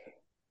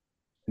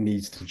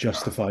needs to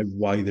justify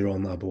why they're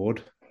on that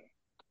board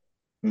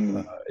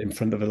in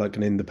front of like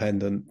an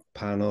independent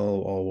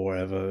panel or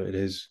wherever it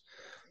is.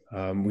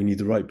 We need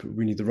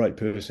the right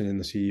person in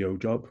the CEO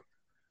job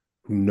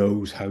who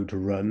knows how to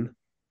run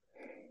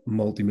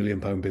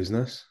multi-million-pound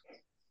business.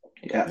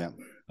 Yeah.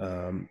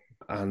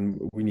 And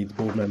we need the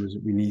board members.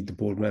 We need the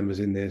board members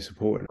in there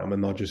supporting them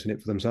and not just in it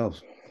for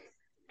themselves.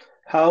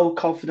 How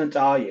confident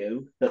are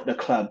you that the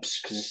clubs,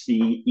 because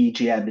the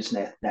EGM is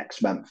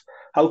next month,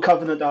 how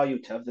confident are you,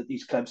 Tov, that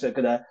these clubs are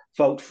going to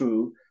vote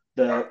through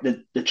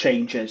the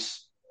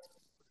changes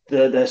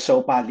that are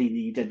so badly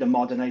needed, the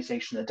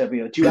modernisation of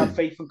W? Do you have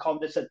faith and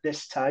confidence at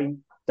this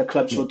time the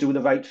clubs will do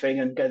the right thing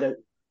and get it?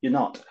 You're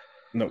not?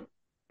 No,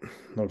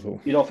 not at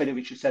all. You don't think it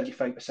reaches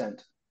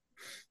 75%?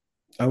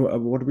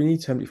 What do we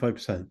need?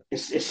 75%?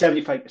 It's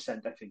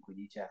 75%, I think we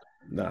need, yeah.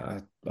 Nah,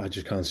 I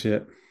just can't see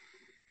it.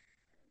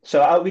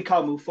 So we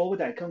can't move forward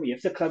then, can we?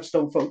 If the clubs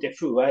don't vote it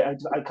through, I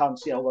can't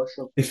see how Welsh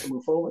rugby can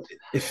move forward.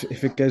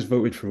 If it gets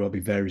voted through, I'll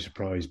be very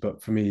surprised.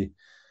 But for me,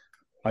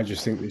 I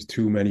just think there's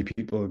too many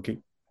people,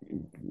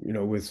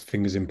 with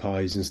fingers in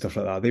pies and stuff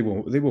like that. They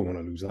won't want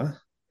to lose that.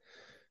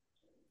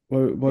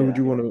 Why would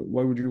you want to?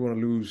 Why would you want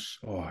to lose?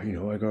 Oh,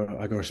 I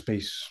got a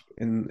space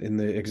in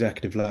the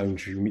executive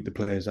lounge. You meet the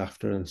players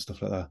after and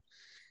stuff like that.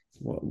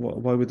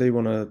 Why would they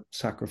want to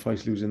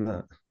sacrifice losing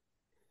that?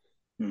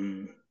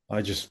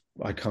 I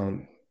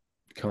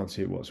can't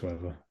see it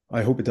whatsoever.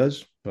 I hope it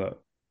does,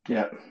 but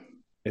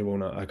it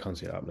won't. I can't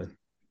see it happening.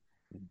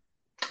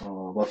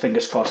 Oh, well,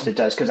 fingers crossed it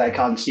does, because I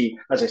can't see,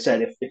 as I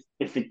said,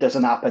 if it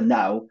doesn't happen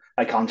now,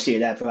 I can't see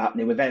it ever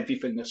happening with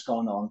everything that's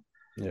gone on.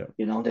 Yeah,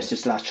 this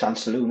is the last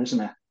chance saloon,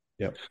 isn't it?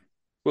 Yeah.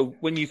 Well,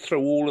 when you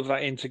throw all of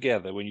that in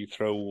together, when you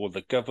throw all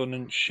the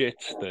governance shit,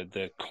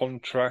 the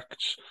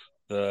contracts,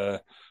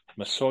 the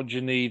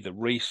misogyny, the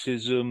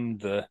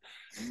racism, the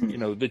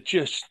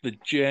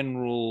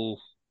general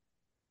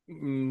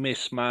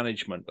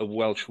mismanagement of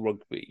Welsh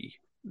rugby,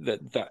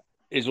 that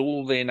is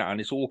all there now,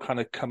 and it's all kind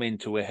of come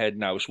into a head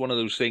now. It's one of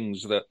those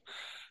things that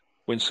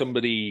when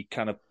somebody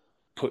kind of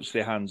puts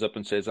their hands up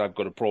and says, "I've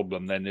got a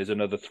problem," then there's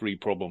another 3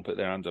 problems put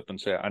their hands up and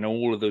say, and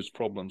all of those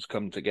problems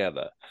come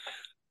together.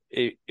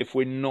 If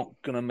we're not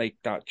going to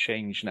make that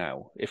change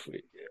now,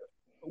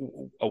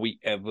 are we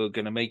ever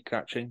going to make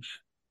that change?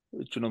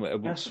 Do you know?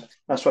 That's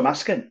what I'm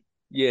asking.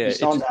 Yeah,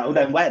 if not now,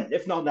 then when?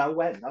 If not now,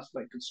 when? That's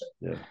my concern.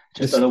 Yeah,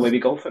 just don't know where we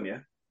go from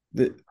here.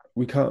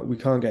 We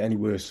can't get any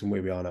worse than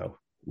where we are now.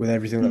 With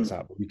everything that's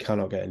happened, we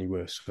cannot get any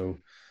worse. So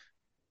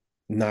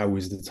now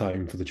is the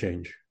time for the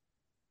change.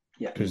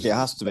 Yeah, it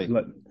has to be.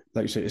 Like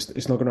you say,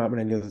 it's not going to happen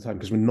any other time,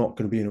 because we're not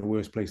going to be in a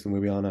worse place than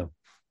where we are now.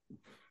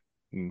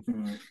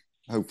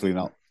 Hopefully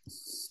not.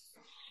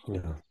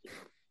 Yeah.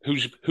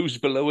 Who's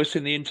below us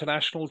in the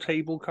international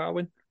table,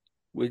 Carwyn?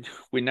 We're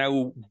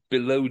now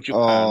below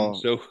Japan.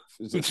 So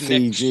it's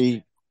Fiji,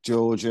 next?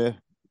 Georgia,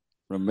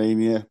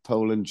 Romania,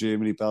 Poland,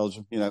 Germany,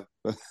 Belgium.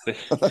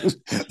 Those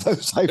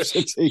types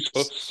of teams.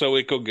 So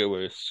it could go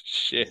worse.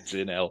 Shit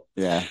in hell.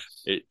 Yeah.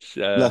 It's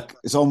look,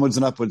 it's onwards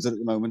and upwards at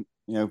the moment.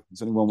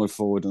 It's only one way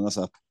forward, and that's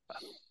up.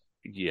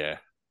 Yeah.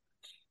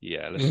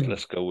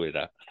 Let's go with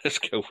that. Let's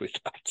go with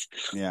that.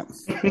 Yeah.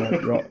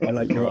 I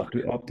like your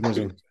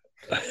optimism.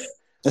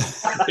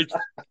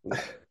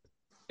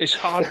 It's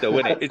hard though,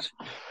 isn't it?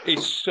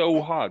 It's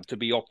so hard to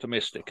be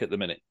optimistic at the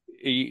minute.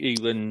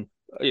 Even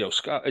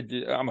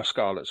I'm a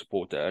Scarlet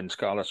supporter, and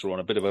Scarlets are on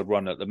a bit of a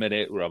run at the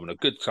minute. We're having a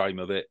good time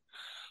of it.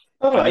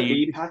 All right,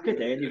 you pack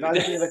it in. You've had a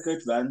bit of a good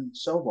run.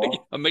 So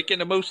what? I'm making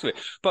the most of it.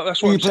 But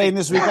that's what you're playing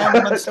this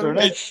weekend, Munster,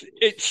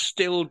 it's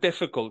still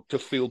difficult to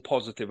feel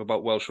positive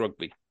about Welsh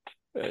rugby.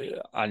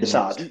 And it's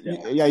hard.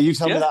 Yeah, you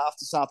tell me that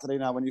after Saturday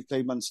now when you've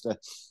played Munster.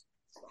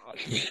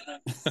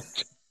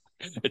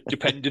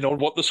 Depending on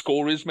what the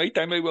score is, mate,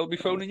 I may well be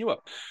phoning you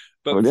up.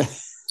 But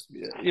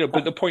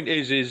but the point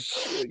is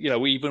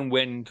even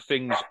when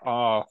things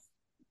are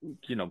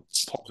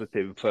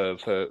positive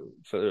for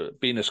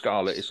being a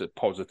Scarlet is a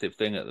positive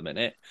thing at the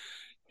minute,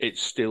 it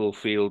still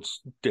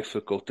feels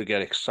difficult to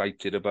get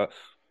excited about.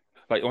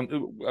 I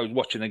was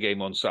watching a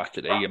game on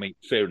Saturday. I mean,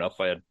 fair enough,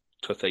 I had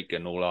toothache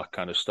and all that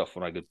kind of stuff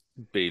when I could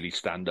barely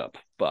stand up,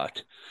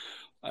 but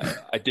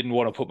I didn't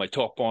want to put my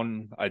top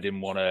on. I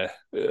didn't want to,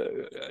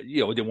 I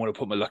didn't want to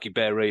put my lucky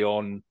beret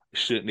on. I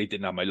certainly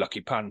didn't have my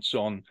lucky pants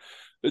on.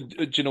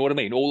 Do you know what I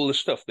mean? All the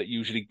stuff that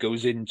usually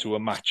goes into a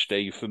match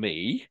day for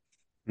me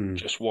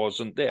just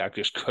wasn't there. I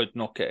just could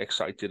not get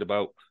excited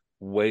about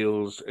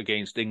Wales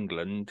against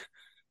England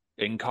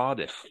in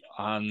Cardiff.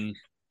 And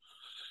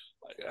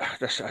I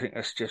think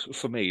that's just,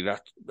 for me,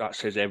 that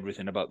says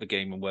everything about the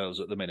game in Wales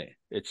at the minute.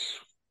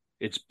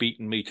 It's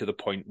beaten me to the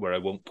point where I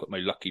won't put my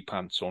lucky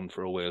pants on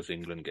for a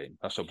Wales-England game.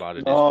 That's how bad it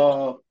is.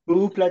 Oh,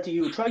 boo bloody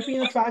you. Try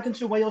being a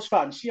Dragons and Wales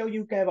fan. See how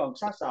you get on.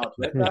 That's hard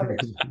work, that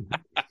is.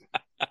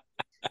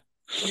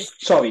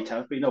 Sorry,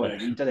 Tav, but you know what I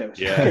mean, don't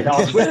you? Yeah.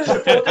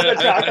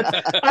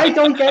 I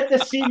don't get to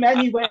see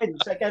many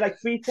wins. I get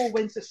like 3-4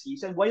 wins a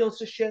season.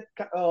 Wales are shit.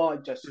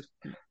 Oh,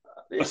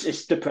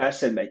 it's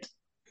depressing, mate.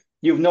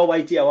 You've no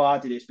idea how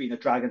hard it is being a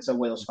Dragons and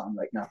Wales fan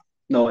right now.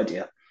 No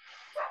idea.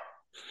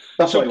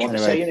 That's what I want to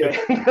say anyway.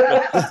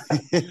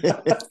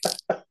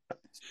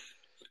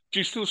 Do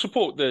you still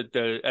support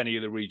the any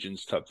of the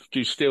regions, Tuv? Do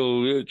you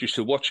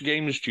still watch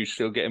games? Do you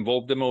still get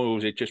involved in them, or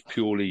is it just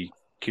purely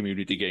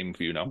community game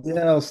for you now?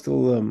 Yeah, I'll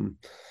still. I'm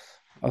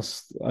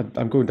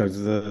going down to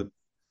the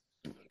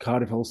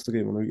Cardiff Ulster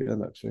game on the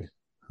weekend, actually.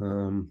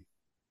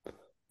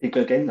 A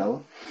good game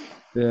now.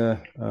 Yeah.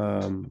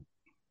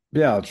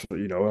 Yeah,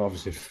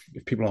 obviously,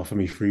 if people offer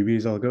me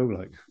freebies, I'll go.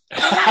 Like,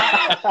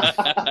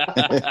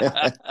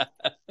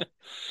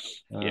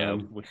 yeah,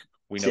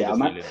 we know.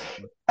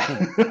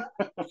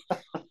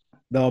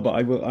 No, but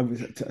I will.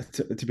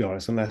 To be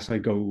honest, unless I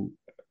go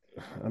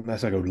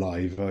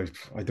live,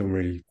 I don't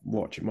really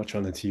watch it much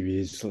on the TV.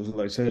 It's,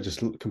 like I said, I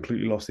just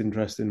completely lost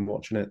interest in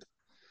watching it.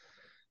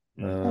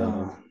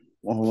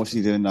 What's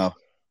he doing now?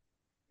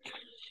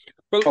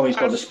 Well, he's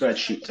got the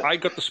spreadsheet. I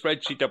got the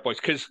spreadsheet up, boys,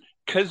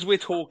 because we're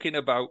talking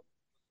about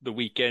the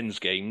weekend's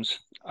games.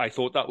 I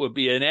thought that would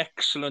be an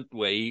excellent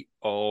way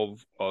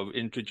of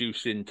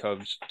introducing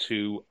Tubbs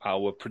to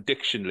our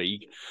prediction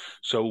league.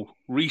 So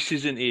Reese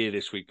isn't here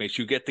this week, mate.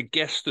 You get to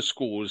guess the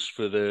scores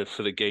for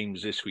the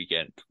games this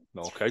weekend.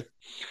 Okay,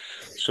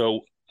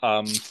 so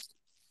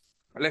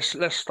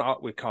let's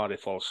start with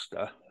Cardiff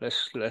Ulster.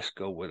 Let's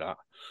go with that.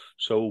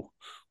 So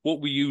what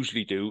we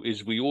usually do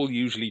is we all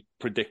usually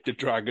predict the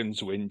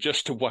Dragons win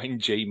just to wind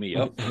Jamie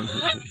up.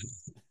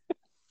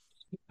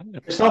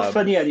 It's not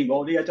funny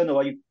anymore. I don't know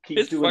why you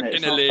keep doing it.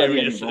 It's not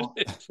hilarious, funny anymore.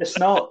 It's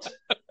not.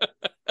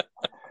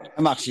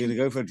 I'm actually going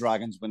to go for a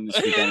Dragons win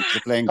this weekend.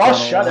 They're playing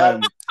shut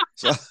up.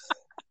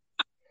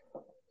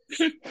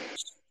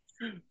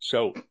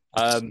 So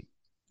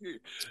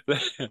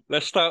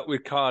let's start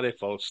with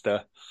Cardiff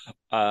Ulster.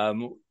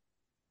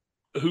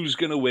 Who's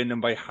going to win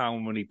and by how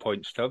many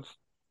points, Tuv?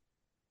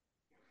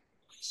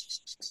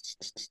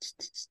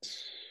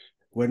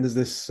 When does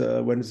this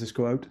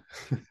go out?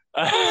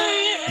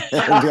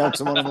 It'll be out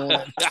tomorrow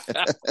morning.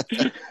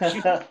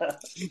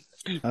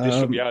 This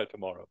will be out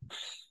tomorrow.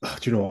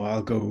 Do you know what?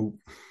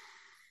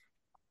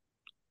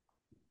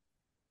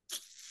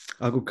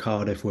 I'll go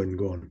Cardiff win.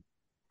 Go on.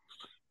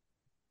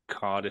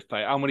 Cardiff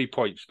by how many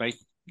points, mate?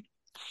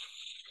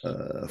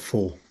 4.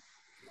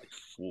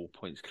 4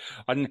 points.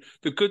 And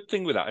the good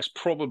thing with that is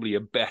probably a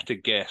better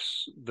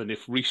guess than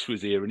if Reese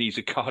was here and he's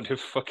a Cardiff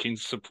fucking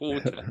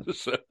supporter.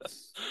 So,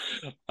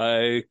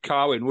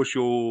 Carwyn, what's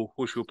your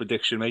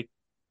prediction, mate?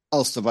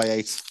 Ulster by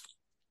 8.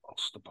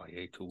 Ulster by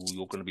 8. Oh,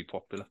 you're going to be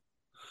popular.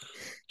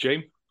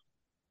 James?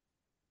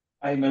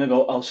 I'm going to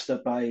go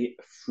Ulster by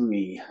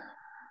 3.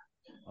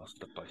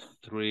 Ulster by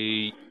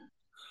 3.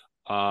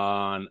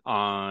 And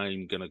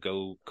I'm going to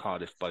go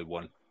Cardiff by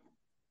 1.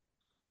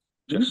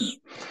 Just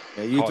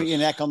you put your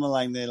neck on the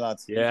line there,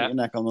 lads. Yeah. You put your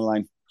neck on the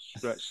line.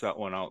 Stretch that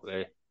one out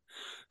there.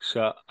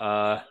 So,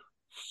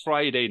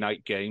 Friday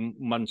night game,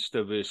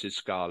 Munster versus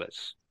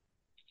Scarlets.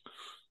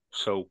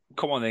 So,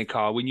 come on then,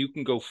 Carwyn. You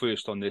can go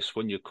first on this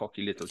one, you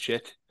cocky little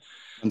shit.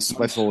 Munster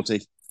by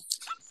 40.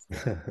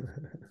 Fucking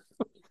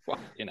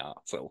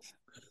arsehole.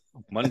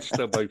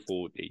 Munster by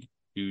 40.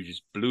 You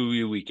just blew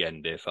your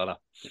weekend there, fella.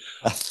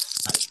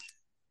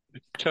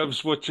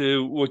 Tubbs, what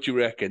do you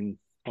reckon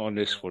on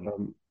this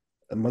one?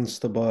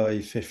 Munster by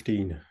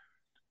 15.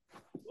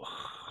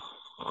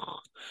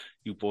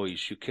 You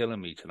boys, you're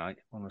killing me tonight,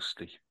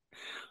 honestly.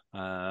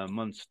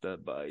 Munster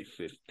by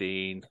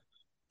 15.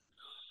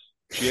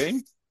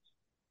 Jane?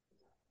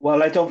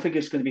 Well, I don't think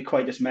it's going to be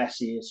quite as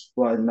messy as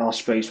when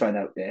Ospreys ran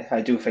out there. I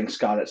do think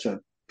Scarlets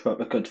will put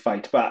up a good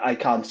fight, but I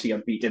can't see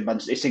them beating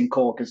Munster. It's in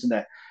Cork, isn't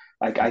it?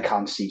 I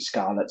can't see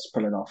Scarlets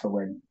pulling off a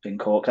win in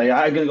Cork. I'm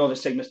going to go the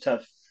same as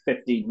Tuv,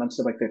 15.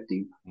 Munster by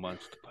 15.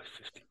 Munster by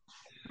 15.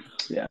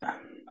 Yeah.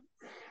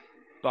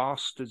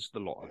 Bastards, the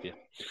lot of you.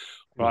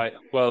 Right.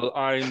 Well,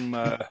 I'm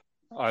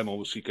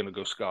obviously going to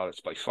go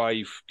Scarlets by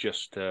 5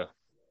 just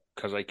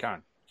because I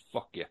can.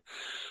 Fuck you.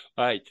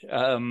 Right.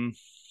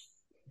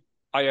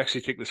 I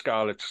actually think the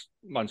Scarlets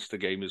Munster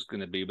game is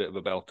going to be a bit of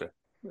a belter.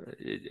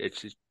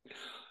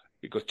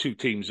 You've got two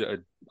teams that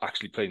are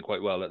actually playing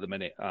quite well at the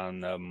minute,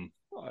 and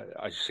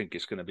I just think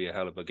it's going to be a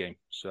hell of a game.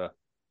 So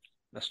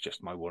that's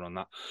just my one on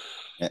that.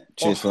 Yeah,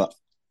 cheers for that.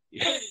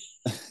 Yeah.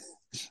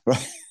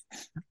 Right.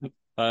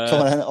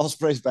 Come on,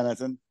 Ospreys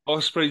Benetton.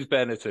 Ospreys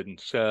Benetton.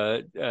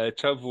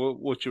 Tov,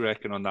 what do you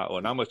reckon on that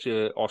one? How much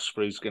are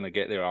Ospreys going to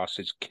get their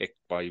asses kicked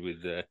by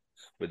with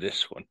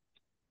this one?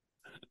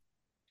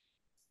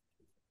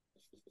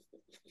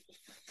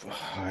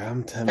 I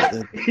am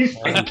tempted. He's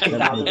thinking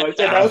about it.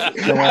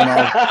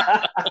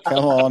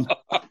 Come on.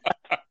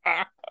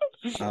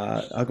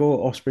 I'll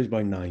go Ospreys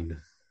by 9.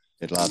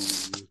 Good lad.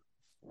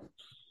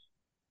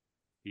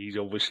 He's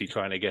obviously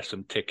trying to get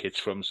some tickets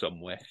from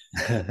somewhere.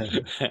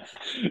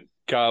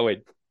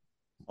 Carwyn.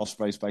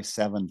 Ospreys by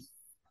 7.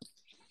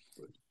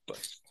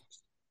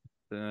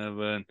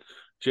 7.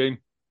 Jim.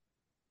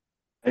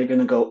 I'm going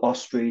to go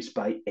Ospreys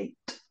by 8.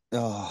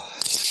 Oh,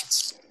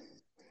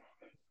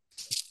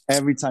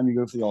 every time you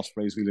go for the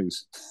Ospreys, we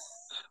lose.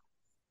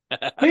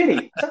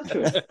 Really? Is that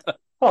true?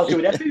 I'll do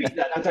it every week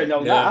then. I don't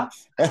know that.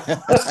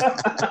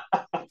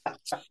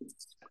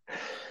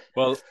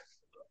 Well,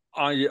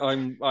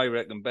 I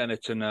reckon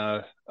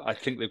Benetton. I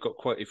think they've got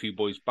quite a few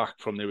boys back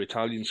from their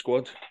Italian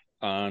squad,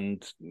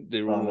 and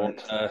they're all on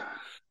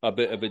a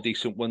bit of a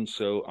decent one.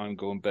 So I'm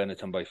going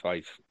Benetton by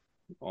 5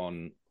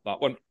 on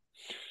that one.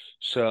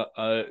 So,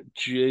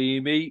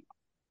 Jamie,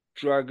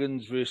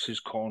 Dragons versus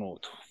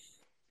Connaught.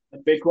 A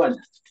big one.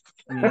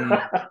 No,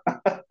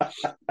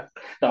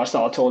 it's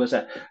not at all, is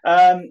it?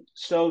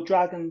 So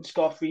Dragons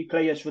got 3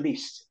 players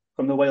released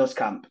from the Wales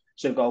camp.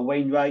 So we've got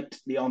Wainwright,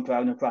 Leon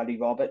Brown and Bradley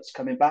Roberts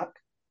coming back,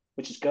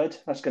 which is good.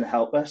 That's going to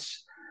help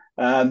us.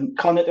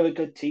 Connaught are a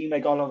good team. I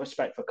got a lot of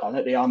respect for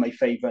Connaught. They are my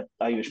favourite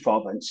Irish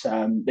province.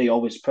 They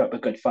always put up a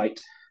good fight.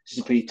 This is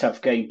a pretty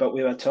tough game, but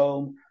we're at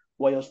home.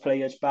 Wales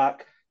players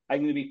back. I'm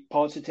going to be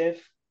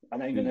positive,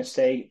 and I'm going to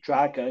say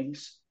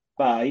Dragons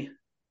by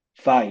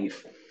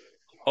 5.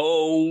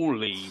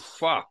 Holy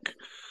fuck.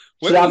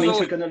 So that means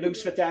we're going to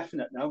lose for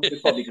definite now. We're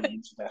probably going to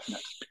lose for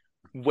definite.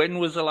 When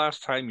was the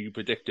last time you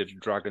predicted a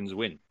Dragons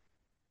win?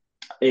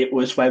 It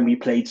was when we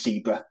played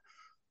Zebra.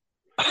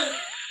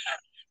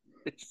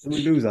 Did we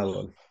lose that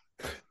one?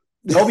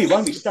 No, we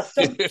won. We stuffed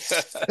them.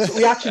 So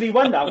we actually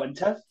won that one,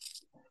 Tev.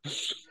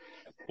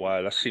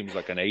 Wow, that seems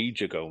like an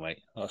age ago, mate.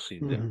 Well,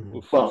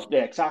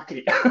 yeah,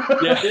 exactly.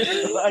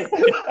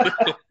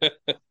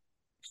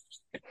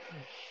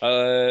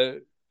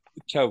 Tev,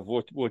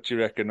 what do you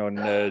reckon on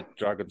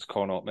Dragons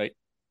Connaught, mate?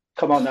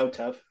 Come on now,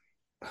 Tev.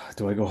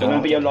 Do I go hard?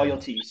 Remember your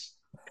loyalties.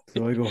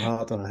 Do I go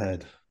hard on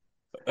head?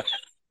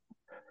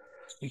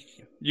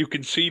 You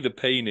can see the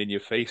pain in your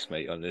face,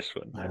 mate, on this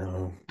one. I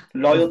know.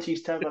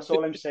 Loyalties, Tev, that's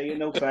all I'm saying.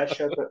 No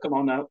pressure, but come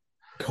on now.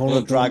 A lot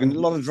of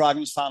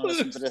Dragons fans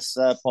listen to this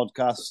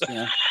podcast. You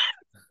know.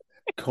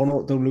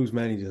 Connaught don't lose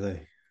many, do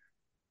they?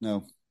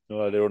 No.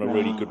 No, they're on a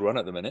really good run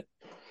at the minute.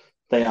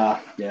 They are,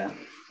 yeah.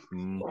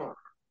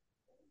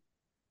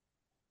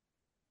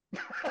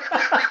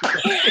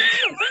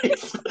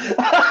 He's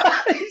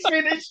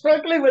really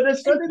struggling with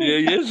this one, isn't he? Yeah,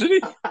 he is,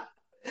 isn't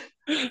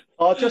he?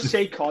 I'll just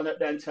say Connaught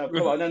then, Tev.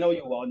 Come on, I know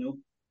you want to.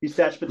 He's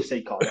desperate to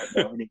say Connaught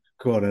now, isn't he?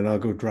 Go on, and I'll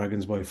go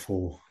Dragons by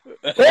 4.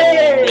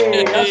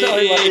 Hey! That's what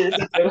I wanted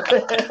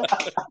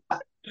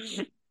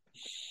to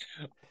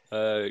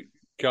do.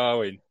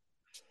 Carwyn.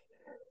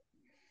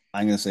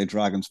 I'm going to say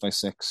Dragons by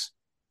 6.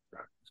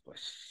 Dragons by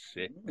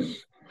 6.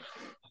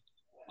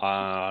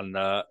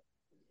 And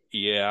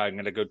yeah, I'm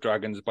going to go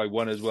Dragons by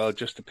 1 as well,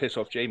 just to piss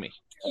off Jamie.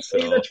 So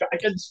the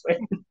Dragons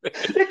win.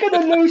 They're going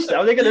to lose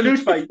now. They're going to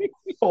lose by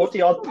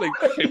 40 odd. Like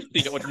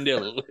 50 odd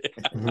nil.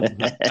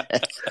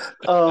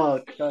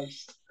 Oh,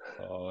 Christ.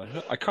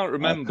 I can't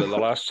remember the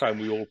last time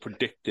we all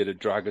predicted a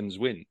Dragons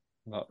win.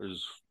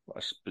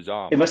 That's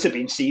bizarre. It must have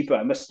been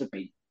Zebra. It must have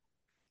been.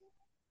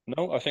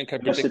 No, I think I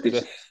predicted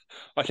it.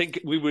 I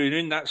think we were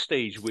in that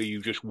stage where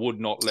you just would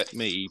not let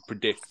me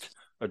predict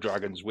a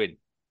Dragons win.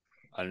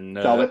 And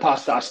no, we're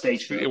past that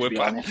stage. To be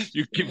honest,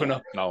 you've given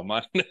up now,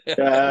 man.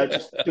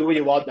 Just do what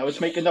you want now. It's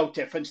making no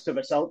difference to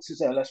results, is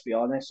it? Let's be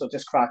honest. So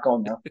just crack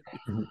on now.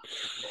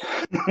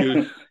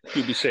 You'll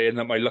be saying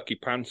that my lucky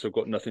pants have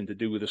got nothing to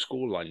do with the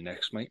scoreline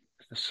next, mate.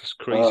 That's just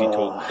crazy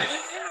talk.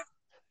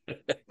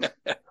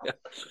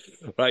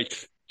 Right,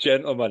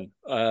 gentlemen.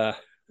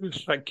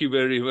 Thank you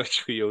very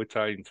much for your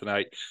time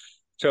tonight.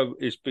 So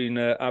it's been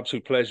an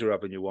absolute pleasure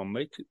having you on,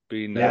 mate. It's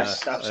been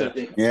yes,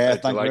 absolutely.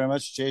 Thank you very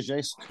much. Cheers,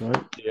 Jace.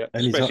 Right. Yeah,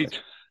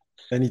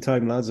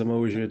 anytime, lads. I'm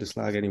always here to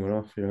slag anyone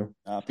off. You know.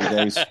 Happy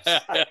days.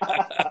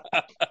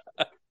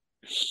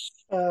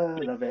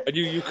 Love it. And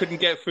you couldn't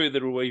get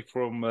further away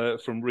from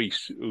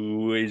Reese,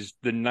 who is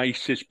the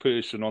nicest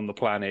person on the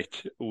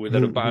planet,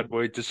 without a bad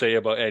word to say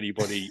about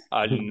anybody.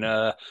 And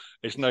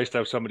it's nice to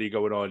have somebody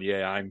going on.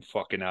 Yeah, I'm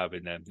fucking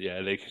having them.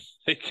 Yeah, they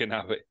can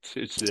have it.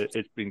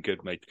 It's been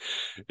good, mate.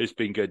 It's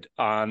been good.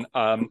 And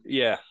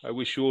yeah, I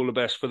wish you all the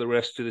best for the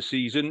rest of the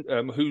season.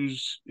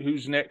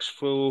 Who's next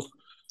for?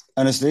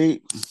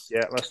 Honestly,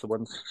 yeah, that's the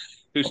ones.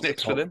 Who's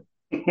next for them?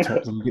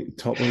 Top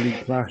of the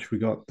league clash. We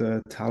got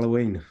the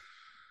Halloween.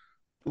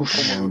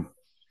 Home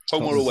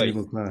or away?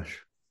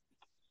 Clash.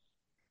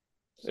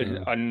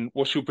 And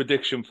what's your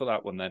prediction for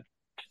that one then?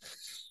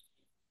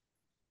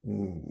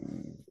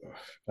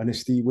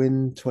 Honesty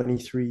win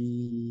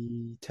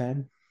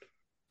 23-10.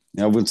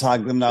 Yeah, we'll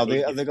tag them now.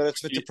 Have they got a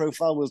Twitter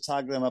profile? We'll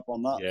tag them up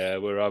on that. Yeah,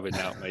 we're having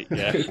that, mate.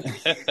 Yeah.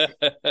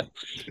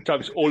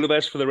 Travis, all the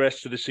best for the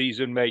rest of the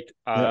season, mate,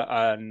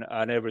 and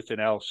everything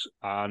else.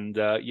 And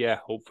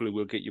hopefully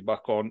we'll get you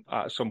back on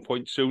at some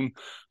point soon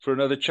for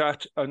another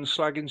chat and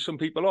slagging some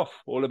people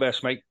off. All the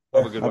best, mate.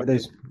 Have a good one.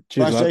 Cheers,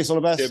 thanks, Jace. All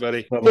the best. Cheers,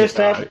 buddy. Cheers,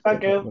 Steph.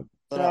 Thank you.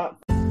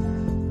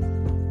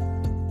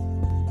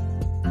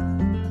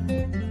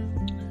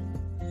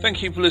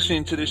 Thank you for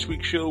listening to this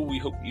week's show. We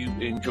hope you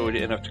enjoyed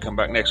it enough to come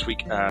back next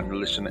week and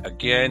listen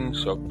again.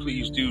 So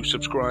please do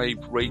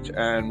subscribe, rate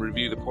and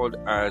review the pod,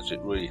 as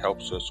it really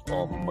helps us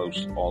on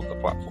most of the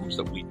platforms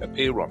that we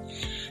appear on.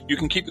 You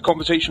can keep the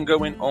conversation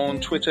going on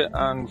Twitter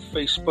and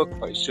Facebook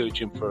by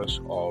searching for us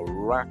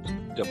WRAP,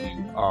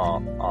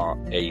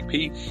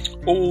 WRRAP,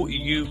 or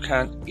you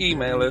can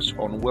email us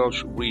on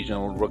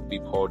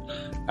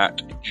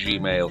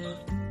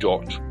welshregionalrugbypod@gmail.com.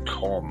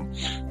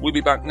 We'll be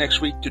back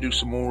next week to do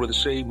some more of the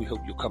same. We hope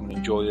you'll come and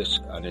enjoy us,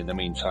 and in the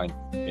meantime,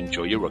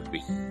 enjoy your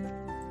rugby.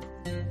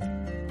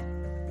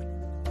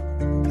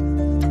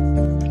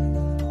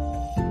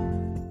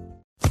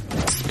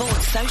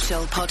 Sports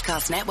Social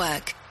Podcast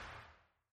Network.